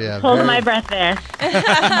answers. Yeah, Holding my breath there.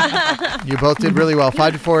 You both did really well.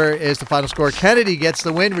 5-4 is the final score. Kennedy gets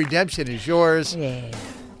the win. Redemption is yours. Yeah.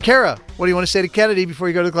 Kara, what do you want to say to Kennedy before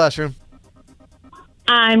you go to the classroom?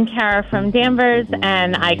 I'm Kara from Danvers,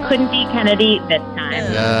 and I couldn't beat Kennedy this time.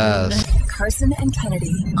 Yes. Carson and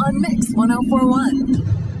Kennedy on Mix 104.1.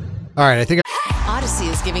 All right, I think... Odyssey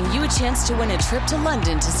is giving you a chance to win a trip to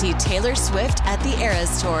London to see Taylor Swift at the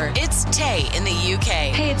Eras Tour. It's Tay in the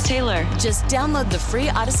UK. Hey, it's Taylor. Just download the free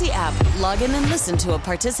Odyssey app, log in and listen to a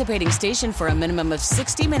participating station for a minimum of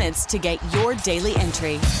 60 minutes to get your daily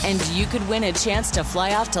entry. And you could win a chance to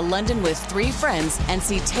fly off to London with 3 friends and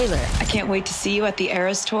see Taylor. I can't wait to see you at the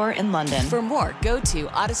Eras Tour in London. For more, go to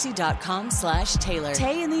odyssey.com/Taylor.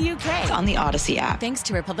 Tay in the UK. It's on the Odyssey app. Thanks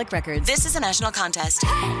to Republic Records. This is a national contest.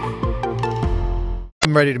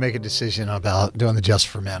 I'm ready to make a decision about doing the Just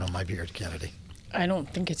for Men on my beard, Kennedy. I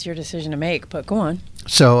don't think it's your decision to make, but go on.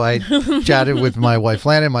 So I chatted with my wife,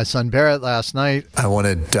 Landon, my son, Barrett, last night. I want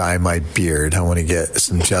to dye my beard. I want to get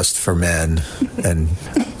some Just for Men. And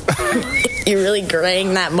you're really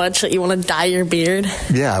graying that much that you want to dye your beard?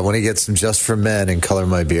 Yeah, I want to get some Just for Men and color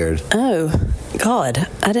my beard. Oh, God.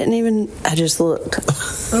 I just looked.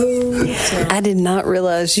 Oh, I did not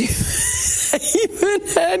realize you even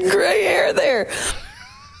had gray hair there.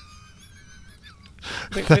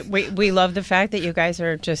 We love the fact that you guys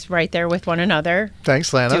are just right there with one another.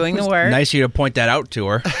 Thanks, Lana. Doing the work. Nice of you to point that out to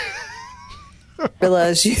her.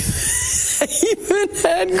 Realize you even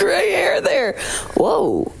had gray hair there.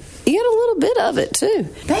 Whoa. You got a little bit of it, too.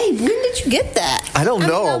 Babe, when did you get that? I don't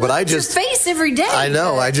know, but I just... your face every day. I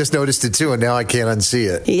know. I just noticed it, too, and now I can't unsee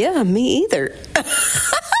it. Yeah, me either.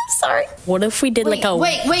 Sorry. What if we did Wait, what did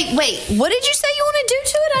you say you want to do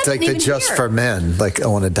to it? It's like the Just for Men. Like, I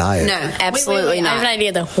want to dye it. No, absolutely not. I have an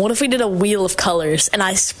idea, though. What if we did a wheel of colors, and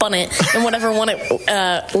I spun it, and whatever one it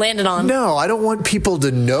landed on? No, I don't want people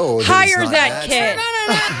to know that Hire it's not that natural.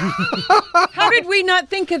 kid. How did we not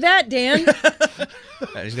think of that, Dan?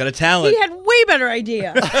 He's got a talent. He had way better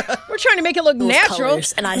idea. We're trying to make it look natural.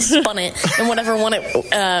 Colors, and I spun it, and whatever one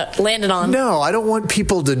it landed on. No, I don't want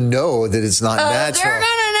people to know that it's not natural. No.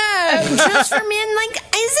 Just for Men, like,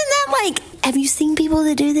 isn't that like, have you seen people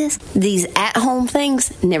that do this? These at-home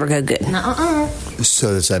things never go good.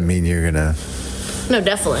 So does that mean you're going to... No,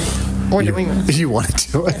 definitely. We're doing it. You want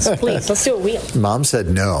to do it? Yes, please, let's do a wheel. Mom said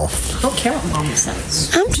no. I don't care what Mom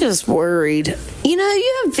says. I'm just worried. You know,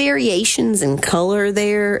 you have variations in color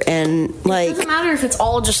there, and like... It doesn't matter if it's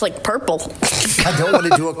all just like purple. I don't want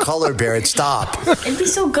to do a color, Barrett. Stop. It'd be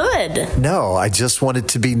so good. No, I just want it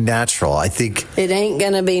to be natural. I think... It ain't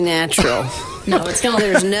gonna be natural. No, it's gonna...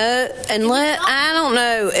 There's no... I don't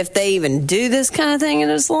know if they even do this kind of thing in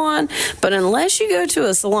a salon, but unless you go to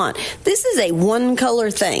a salon, this is a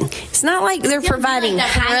one-color thing. It's not like they're providing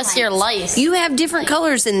like that for the rest of your life. You have different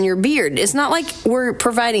colors in your beard. It's not like we're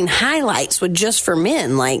providing highlights with Just for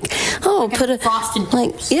Men. Like, put a... Frosted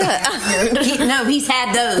like, yeah. No, he's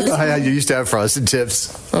had those. You used to have frosted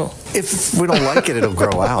tips. Oh. If we don't like it, it'll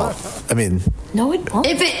grow out. I mean... No, it won't.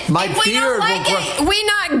 If we don't like it, we're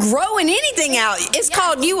not growing anything out. It's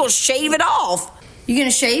called you will shave it off. You gonna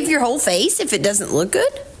shave your whole face if it doesn't look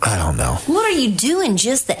good? I don't know. What are you doing?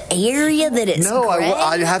 Just the area that it's No, gray?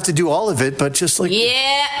 I'd have to do all of it, but just like...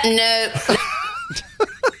 Yeah, no.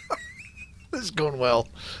 This is going well.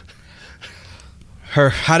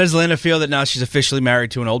 How does Lana feel that now she's officially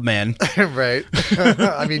married to an old man? Right.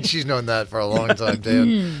 I mean, she's known that for a long time,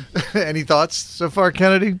 Dan. Any thoughts so far,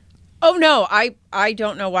 Kennedy? Oh, no. I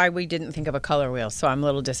don't know why we didn't think of a color wheel, so I'm a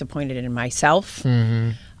little disappointed in myself.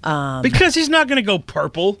 Mm-hmm. Because he's not going to go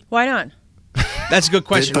purple. Why not? That's a good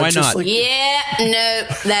question. Why not? Yeah, no,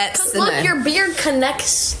 that's... Look, your beard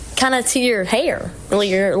connects kind of to your hair, really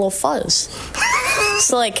your little fuzz.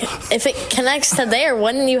 So, like, if it connects to there,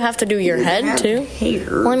 wouldn't you have to do your head, too?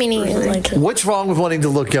 Well, I mean, like... What's wrong with wanting to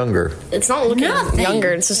look younger? It's not looking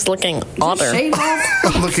younger, it's just looking odder.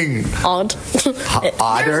 Looking... Odd.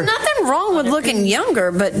 Odder? There's nothing wrong with looking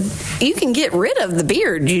younger, but you can get rid of the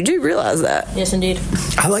beard. You do realize that? Yes, indeed.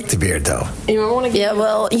 I like the beard, though. You want to get... Yeah,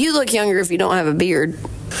 well, you look younger if you don't have a beard.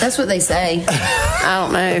 That's what they say. I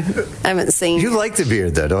don't know. I haven't seen. You like the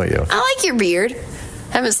beard, though, don't you? I like your beard.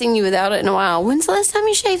 I haven't seen you without it in a while. When's the last time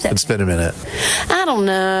you shaved that? It's been a minute. I don't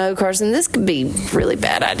know, Carson. This could be a really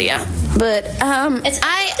bad idea. But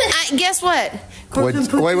I guess what? Wait.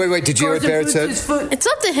 Did you hear what Barrett said? It's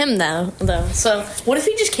up to him, though. So what if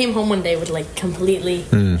he just came home one day with, like, completely...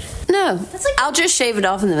 No. I'll just shave it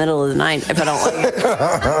off in the middle of the night if I don't like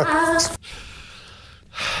it.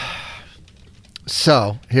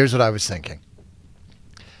 So, here's what I was thinking.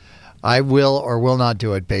 I will or will not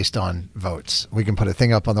do it based on votes. We can put a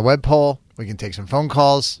thing up on the web poll. We can take some phone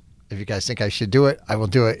calls. If you guys think I should do it, I will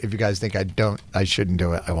do it. If you guys think I shouldn't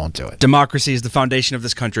do it, I won't do it. Democracy is the foundation of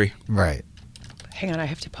this country. Right. Hang on, I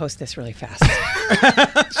have to post this really fast.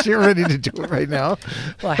 You're ready to do it right now?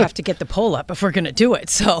 Well, I have to get the poll up if we're going to do it,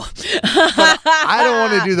 so. I don't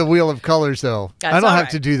want to do the Wheel of Colors, though. That's I don't all have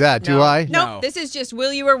right. to do that, do I? No, this is just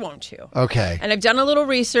will you or won't you? Okay. And I've done a little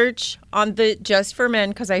research on the Just for Men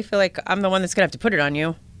because I feel like I'm the one that's going to have to put it on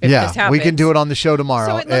you. If this happens. We can do it on the show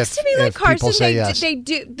tomorrow. So it looks to me like, Carson, yes. they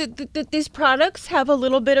do. These products have a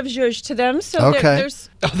little bit of zhuzh to them. So okay.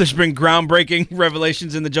 There's been groundbreaking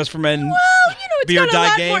revelations in the Just for Men it's beer got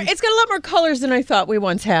dye game. It's got a lot more colors than I thought we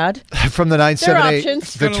once had. From the 978,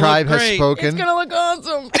 options. the tribe has spoken. It's going to look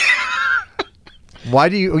awesome. Why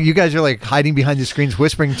do you guys are like hiding behind the screens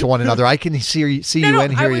whispering to one another? I can see you and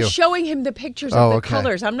hear I you. was showing him the pictures of the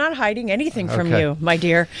colors. I'm not hiding anything from you, my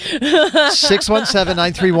dear.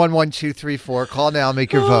 617-931-1234. Call now,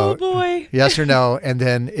 make your vote. Oh, boy. Yes or no. And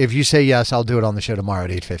then if you say yes, I'll do it on the show tomorrow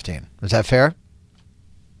at 8:15. Is that fair?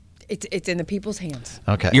 It's in the people's hands.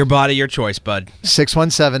 Okay. Your body, your choice, bud.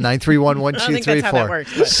 617-931-1234. I don't think that's how that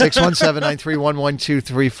works.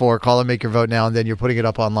 617-931-1234. Call and make your vote now, and then you're putting it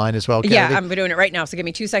up online as well, Kennedy? Yeah, I'm doing it right now, so give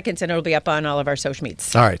me 2 seconds, and it'll be up on all of our social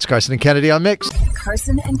meets. All right, it's Carson and Kennedy on Mix.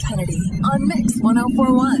 Carson and Kennedy on Mix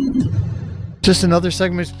 104.1. Just another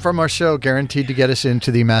segment from our show guaranteed to get us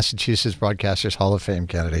into the Massachusetts Broadcasters Hall of Fame,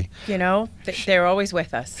 Kennedy. You know, they're always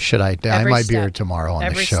with us. Should I dye my beard tomorrow on the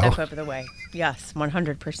show? Every step of the way. Yes,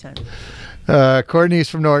 100%. Courtney's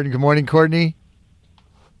from Norton. Good morning, Courtney.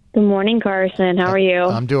 Good morning, Carson. How are you?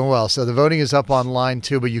 I'm doing well. So the voting is up online,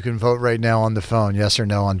 too, but you can vote right now on the phone, yes or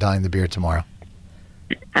no, on dyeing the beard tomorrow.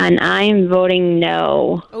 And I'm voting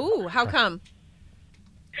no. Ooh, how come?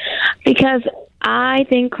 Because I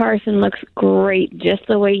think Carson looks great just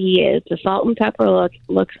the way he is. The salt and pepper look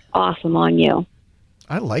looks awesome on you.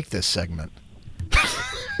 I like this segment.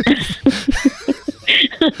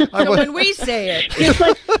 So when we say it,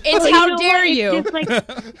 it's how dare you.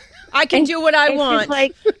 I can do what I want.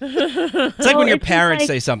 It's like when your parents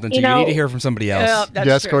say something to you. You need to hear from somebody else. Yeah,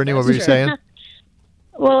 yes, Courtney, what were you saying?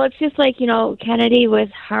 Well, it's just like, Kennedy with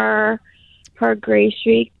her gray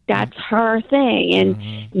streak, that's her thing.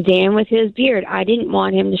 And Dan with his beard, I didn't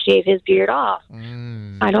want him to shave his beard off.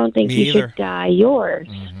 I don't think you should dye yours.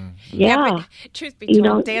 Yeah. But truth be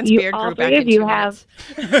told, Dan's beard grew back in 2 minutes.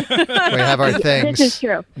 We have our things. This is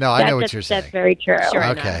true. No, I know what you're saying. That's very true. Sure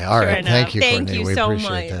okay, all right. Thank you, Courtney. Thank you we so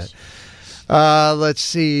appreciate much. that. Let's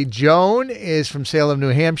see. Joan is from Salem, New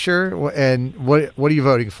Hampshire. And what are you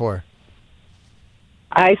voting for?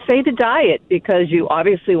 I say to dye it because you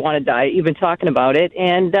obviously want to dye it. You've been talking about it.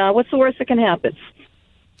 And what's the worst that can happen?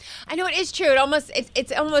 I know it is true.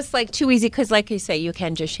 It's almost like too easy because, like you say, you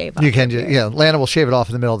can just shave off. You can just, Lana will shave it off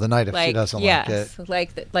in the middle of the night if she doesn't like it.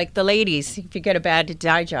 Like the ladies, if you get a bad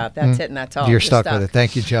dye job, that's it and that's all. You're stuck with it.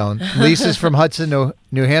 Thank you, Joan. Lisa's from Hudson,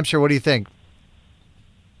 New Hampshire. What do you think?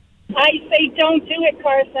 I say don't do it,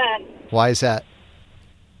 Carson. Why is that?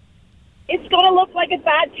 It's going to look like a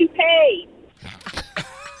bad toupee.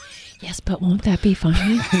 Yes, but won't that be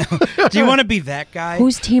funny? Do you want to be that guy?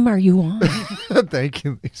 Whose team are you on? Thank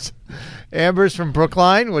you, Lisa. Amber's from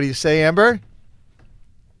Brookline. What do you say, Amber?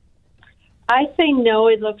 I say no.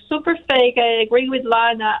 It looks super fake. I agree with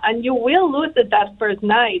Lana. And you will lose it that first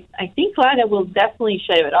night. I think Lana will definitely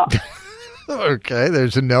shave it off. Okay,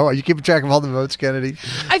 there's a no. Are you keeping track of all the votes, Kennedy?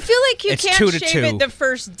 I feel like you It's can't 2-2. shave it the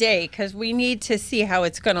first day because we need to see how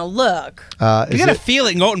it's going to look. You got to feel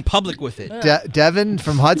it and go out in public with it. Devin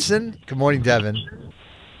from Hudson. Good morning, Devin.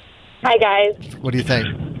 Hi, guys. What do you think?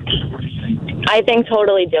 I think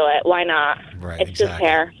totally do it. Why not? Right, it's just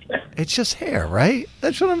hair. It's just hair, right?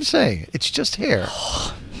 That's what I'm saying. It's just hair.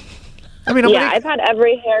 I mean, I've had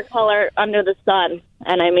every hair color under the sun,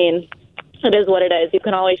 and I mean, it is what it is. You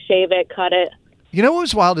can always shave it, cut it. You know what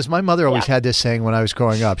was wild is my mother always had this saying when I was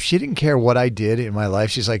growing up. She didn't care what I did in my life.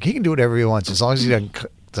 She's like, he can do whatever he wants as long as he doesn't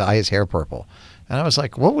dye his hair purple. And I was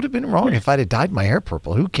like, what would have been wrong if I'd have dyed my hair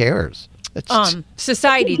purple? Who cares?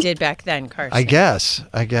 Society did back then, Carson. I guess.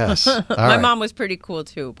 All My right. mom was pretty cool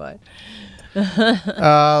too, but.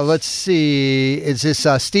 Let's see. Is this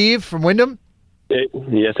Steve from Wyndham?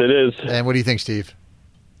 Yes, it is. And what do you think, Steve?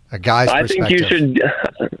 A guy's perspective.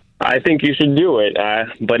 I think you should do it.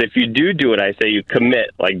 But if you do it, I say you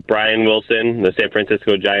commit. Like Brian Wilson, the San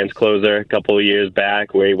Francisco Giants closer, a couple of years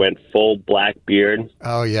back, where he went full black beard.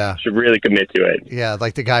 Oh yeah, should really commit to it. Yeah,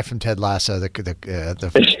 like the guy from Ted Lasso, the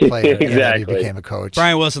player. Exactly. He became a coach.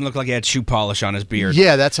 Brian Wilson looked like he had shoe polish on his beard.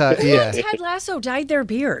 Yeah, that's how. Yeah. Ted Lasso dyed their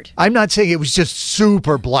beard. I'm not saying it was just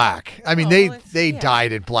super black. I mean, they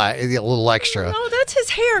dyed it black, a little extra. Oh, that's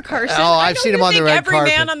his hair, Carson. Oh, I've seen him on the red every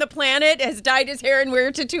carpet. man on the planet has dyed his hair and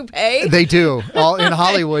wears a toupee. They do. All in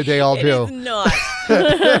Hollywood, they all do. It is not.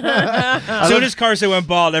 As soon as Carson went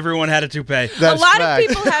bald, everyone had a toupee. A lot of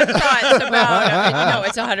people have thoughts about. No,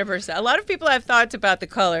 it's 100%. A lot of people have thoughts about the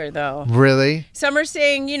color, though. Really? Some are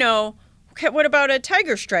saying, okay, what about a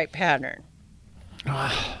tiger stripe pattern?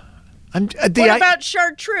 What about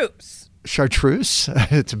chartreuse? Chartreuse?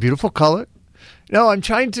 It's a beautiful color. No, I'm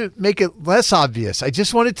trying to make it less obvious. I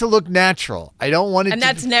just want it to look natural. I don't want it and to...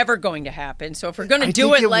 that's never going to happen. So if we're going to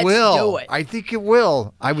do it, let's do it. I think it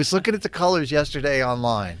will. I was looking at the colors yesterday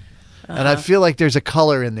online, and I feel like there's a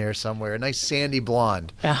color in there somewhere, a nice sandy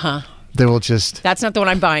blonde. Uh-huh. That will just... That's not the one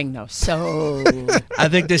I'm buying, though. So... I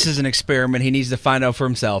think this is an experiment. He needs to find out for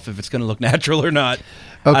himself if it's going to look natural or not.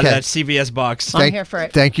 Okay. Out of that CVS box. I'm here for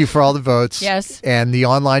it. Thank you for all the votes. Yes. And the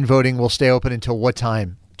online voting will stay open until what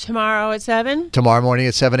time? Tomorrow at 7? Tomorrow morning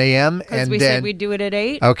at 7 a.m. Because we said we'd do it at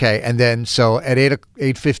 8. Okay, and then so at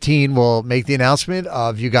 8:15 we'll make the announcement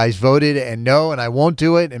of you guys voted and no, and I won't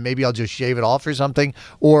do it, and maybe I'll just shave it off or something,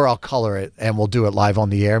 or I'll color it and we'll do it live on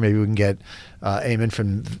the air. Maybe we can get Eamon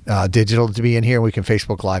from Digital to be in here and we can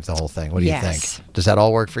Facebook Live the whole thing. What do you think? Does that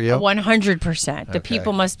all work for you? 100%. The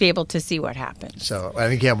people must be able to see what happens. So,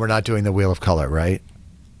 and again, we're not doing the Wheel of Color, right?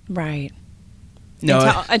 Right.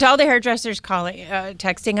 No. Until all the hairdressers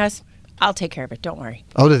texting us, I'll take care of it. Don't worry.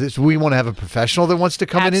 Oh, we want to have a professional that wants to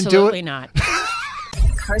come in and do it? Absolutely not.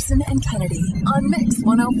 Carson and Kennedy on Mix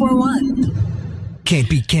 104.1. Can't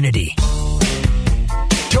beat Kennedy.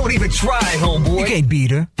 Don't even try, homeboy. You can't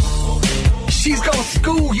beat her. She's gonna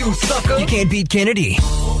school you, sucker. You can't beat Kennedy.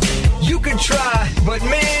 You can try, but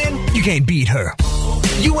man, you can't beat her.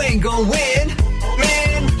 You ain't gonna win,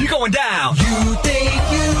 man. You're going down. You think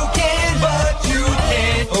you can, but you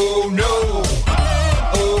can't. Oh no.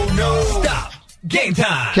 Oh no. Stop. Game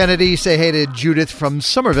time. Kennedy, say hey to Judith from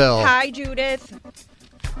Somerville. Hi, Judith.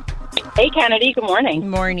 Hey, Kennedy. Good morning. Good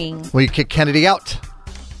morning. Will you kick Kennedy out?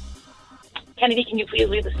 Kennedy, can you please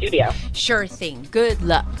leave the studio? Sure thing. Good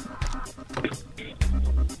luck.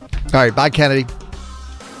 All right, bye, Kennedy.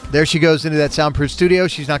 There she goes into that soundproof studio.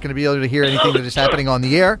 She's not going to be able to hear anything that is happening on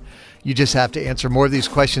the air. You just have to answer more of these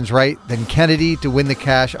questions right than Kennedy to win the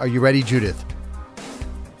cash. Are you ready, Judith?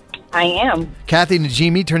 I am. Kathy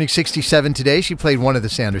Najimy turning 67 today. She played one of the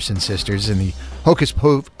Sanderson sisters in the Hocus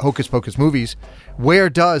Pocus movies. Where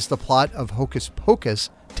does the plot of Hocus Pocus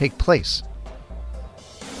take place?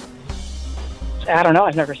 I don't know.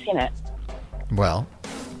 I've never seen it. Well,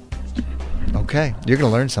 okay. You're going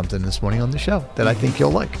to learn something this morning on the show that I think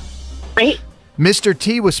you'll like. Great. Mr.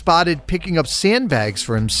 T was spotted picking up sandbags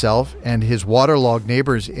for himself and his waterlogged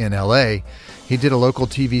neighbors in L.A. He told a local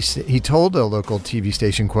TV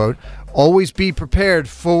station, quote, "Always be prepared,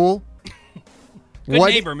 fool." Good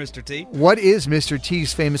neighbor, Mr. T. What is Mr.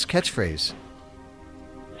 T's famous catchphrase?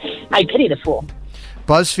 I pity the fool.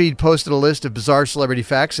 BuzzFeed posted a list of bizarre celebrity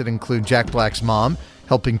facts that include Jack Black's mom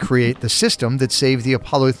helping create the system that saved the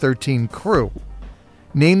Apollo 13 crew.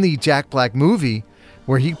 Name the Jack Black movie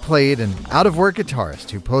where he played an out-of-work guitarist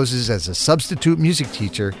who poses as a substitute music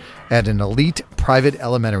teacher at an elite private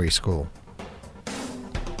elementary school.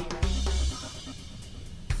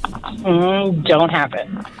 Don't have it.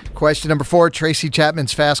 Question number 4. Tracy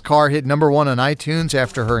Chapman's Fast Car hit number 1 on iTunes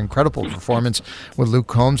after her incredible performance with Luke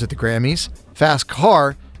Combs at the Grammys. Fast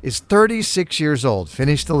Car is 36 years old.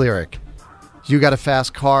 Finish the lyric. You got a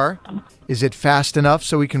fast car. Is it fast enough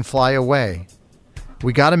so we can fly away?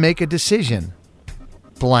 We got to make a decision.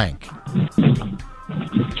 Blank.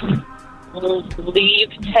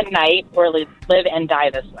 Leave tonight or live and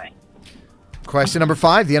die this way. Question number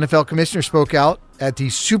 5. The NFL commissioner spoke out at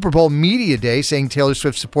the Super Bowl Media Day saying Taylor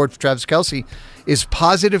Swift's support for Travis Kelce is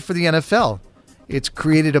positive for the NFL. It's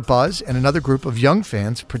created a buzz and another group of young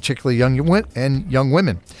fans, particularly young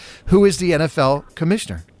women. Who is the NFL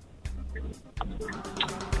commissioner?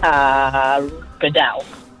 Goodell.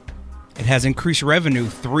 It has increased revenue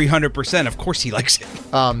 300%. Of course he likes it.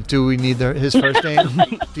 Do we need his first name?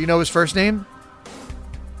 Do you know his first name?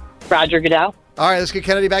 Roger Goodell. All right, let's get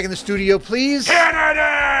Kennedy back in the studio, please.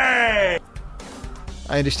 Kennedy!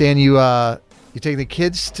 I understand you take the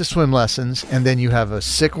kids to swim lessons, and then you have a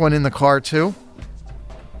sick one in the car, too?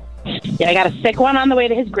 Yeah, I got a sick one on the way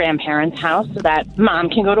to his grandparents' house so that Mom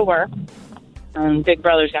can go to work. Big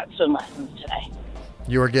Brother's got swim lessons today.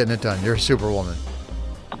 You are getting it done. You're a superwoman.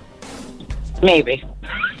 Maybe.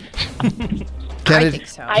 I think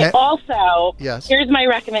so. I also, yes. Here's my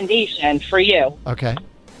recommendation for you. Okay.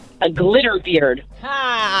 A glitter beard.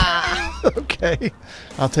 Okay.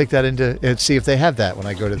 I'll take that into and see if they have that when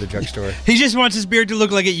I go to the drugstore. He just wants his beard to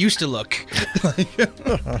look like it used to look.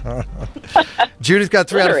 Judith got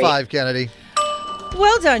 3 out of 5, Kennedy.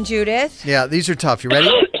 Well done, Judith. Yeah, these are tough. You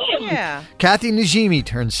ready? Yeah. Kathy Najimy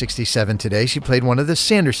turned 67 today. She played one of the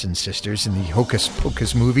Sanderson sisters in the Hocus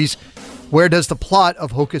Pocus movies. Where does the plot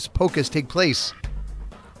of Hocus Pocus take place?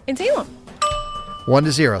 In Salem.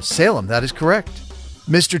 1-0. Salem, that is correct.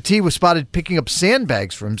 Mr. T was spotted picking up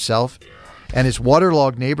sandbags for himself and his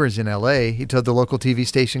waterlogged neighbors in L.A. He told the local TV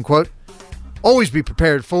station, quote, "Always be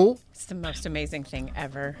prepared, fool." It's the most amazing thing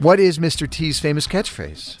ever. What is Mr. T's famous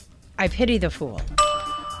catchphrase? I pity the fool.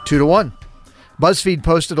 2-1. BuzzFeed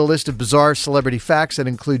posted a list of bizarre celebrity facts that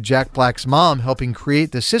include Jack Black's mom helping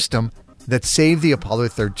create the system that saved the Apollo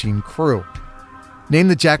 13 crew. Name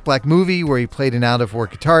the Jack Black movie where he played an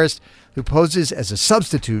out-of-work guitarist who poses as a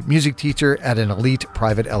substitute music teacher at an elite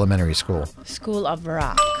private elementary school. School of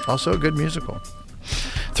Rock. Also a good musical.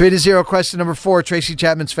 3-0. Question number 4. Tracy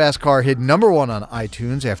Chapman's Fast Car hit number 1 on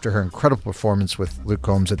iTunes after her incredible performance with Luke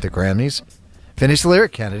Combs at the Grammys. Finish the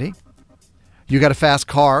lyric, Kennedy. You got a fast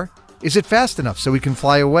car. Is it fast enough so we can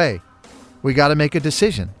fly away? We got to make a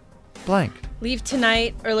decision. Blank. Leave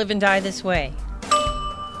tonight or live and die this way.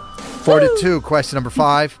 4-2. Question number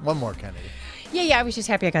 5. One more, Kennedy. Yeah, I was just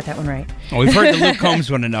happy I got that one right. Oh, we've heard the Luke Combs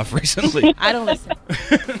one enough recently. I don't listen.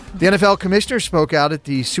 The NFL commissioner spoke out at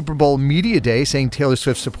the Super Bowl Media Day saying Taylor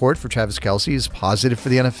Swift's support for Travis Kelce is positive for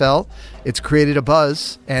the NFL. It's created a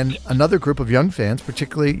buzz and another group of young fans,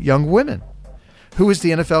 particularly young women. Who is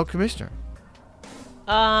the NFL commissioner?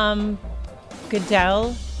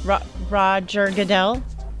 Goodell. Roger Goodell.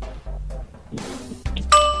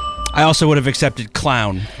 I also would have accepted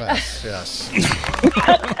clown. Yes.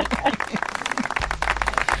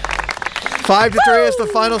 5-3 is the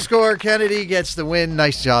final score. Kennedy gets the win.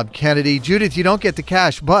 Nice job, Kennedy. Judith, you don't get the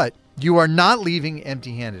cash, but you are not leaving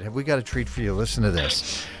empty-handed. Have we got a treat for you? Listen to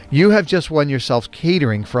this. You have just won yourself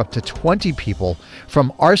catering for up to 20 people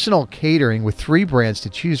from Arsenal Catering with 3 brands to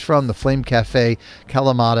choose from: the Flame Cafe,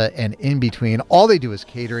 Kalamata, and In Between. All they do is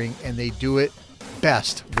catering, and they do it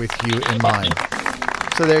best with you in mind.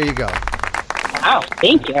 So there you go. Wow,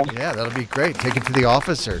 thank you. Yeah, that'll be great. Take it to the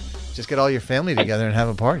office or just get all your family together and have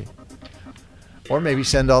a party. Or maybe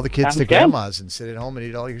send all the kids to grandma's and sit at home and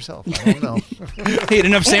eat all yourself. I don't know. Eat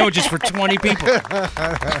enough sandwiches for 20 people.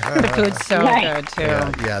 The food's so good, too.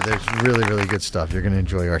 Yeah, there's really, really good stuff. You're going to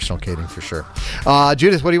enjoy Arsenal Catering for sure.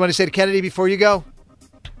 Judith, what do you want to say to Kennedy before you go?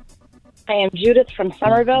 I am Judith from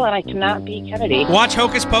Somerville, and I cannot be Kennedy. Watch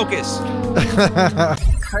Hocus Pocus.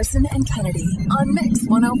 Carson and Kennedy on Mix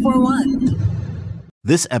 104.1.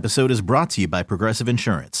 This episode is brought to you by Progressive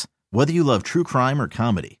Insurance. Whether you love true crime or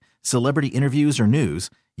comedy, celebrity interviews or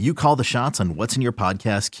news, you call the shots on what's in your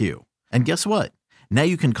podcast queue. And guess what? Now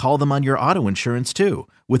you can call them on your auto insurance too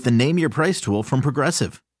with the Name Your Price tool from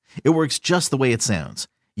Progressive. It works just the way it sounds.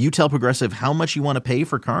 You tell Progressive how much you want to pay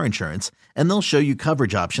for car insurance, and they'll show you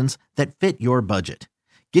coverage options that fit your budget.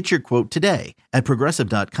 Get your quote today at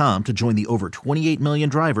Progressive.com to join the over 28 million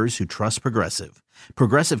drivers who trust Progressive.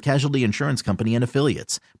 Progressive Casualty Insurance Company and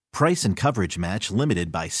Affiliates. Price and coverage match limited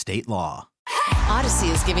by state law. Odyssey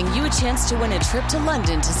is giving you a chance to win a trip to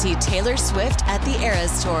London to see Taylor Swift at the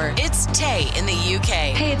Eras Tour. It's Tay in the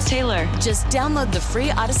UK. Hey, it's Taylor. Just download the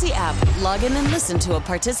free Odyssey app, log in and listen to a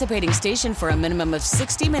participating station for a minimum of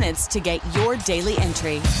 60 minutes to get your daily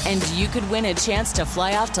entry. And you could win a chance to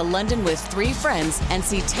fly off to London with 3 friends and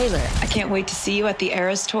see Taylor. I can't wait to see you at the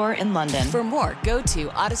Eras Tour in London. For more, go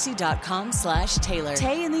to odyssey.com/Taylor.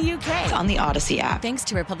 Tay in the UK. It's on the Odyssey app. Thanks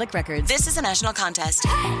to Republic Records. This is a national contest.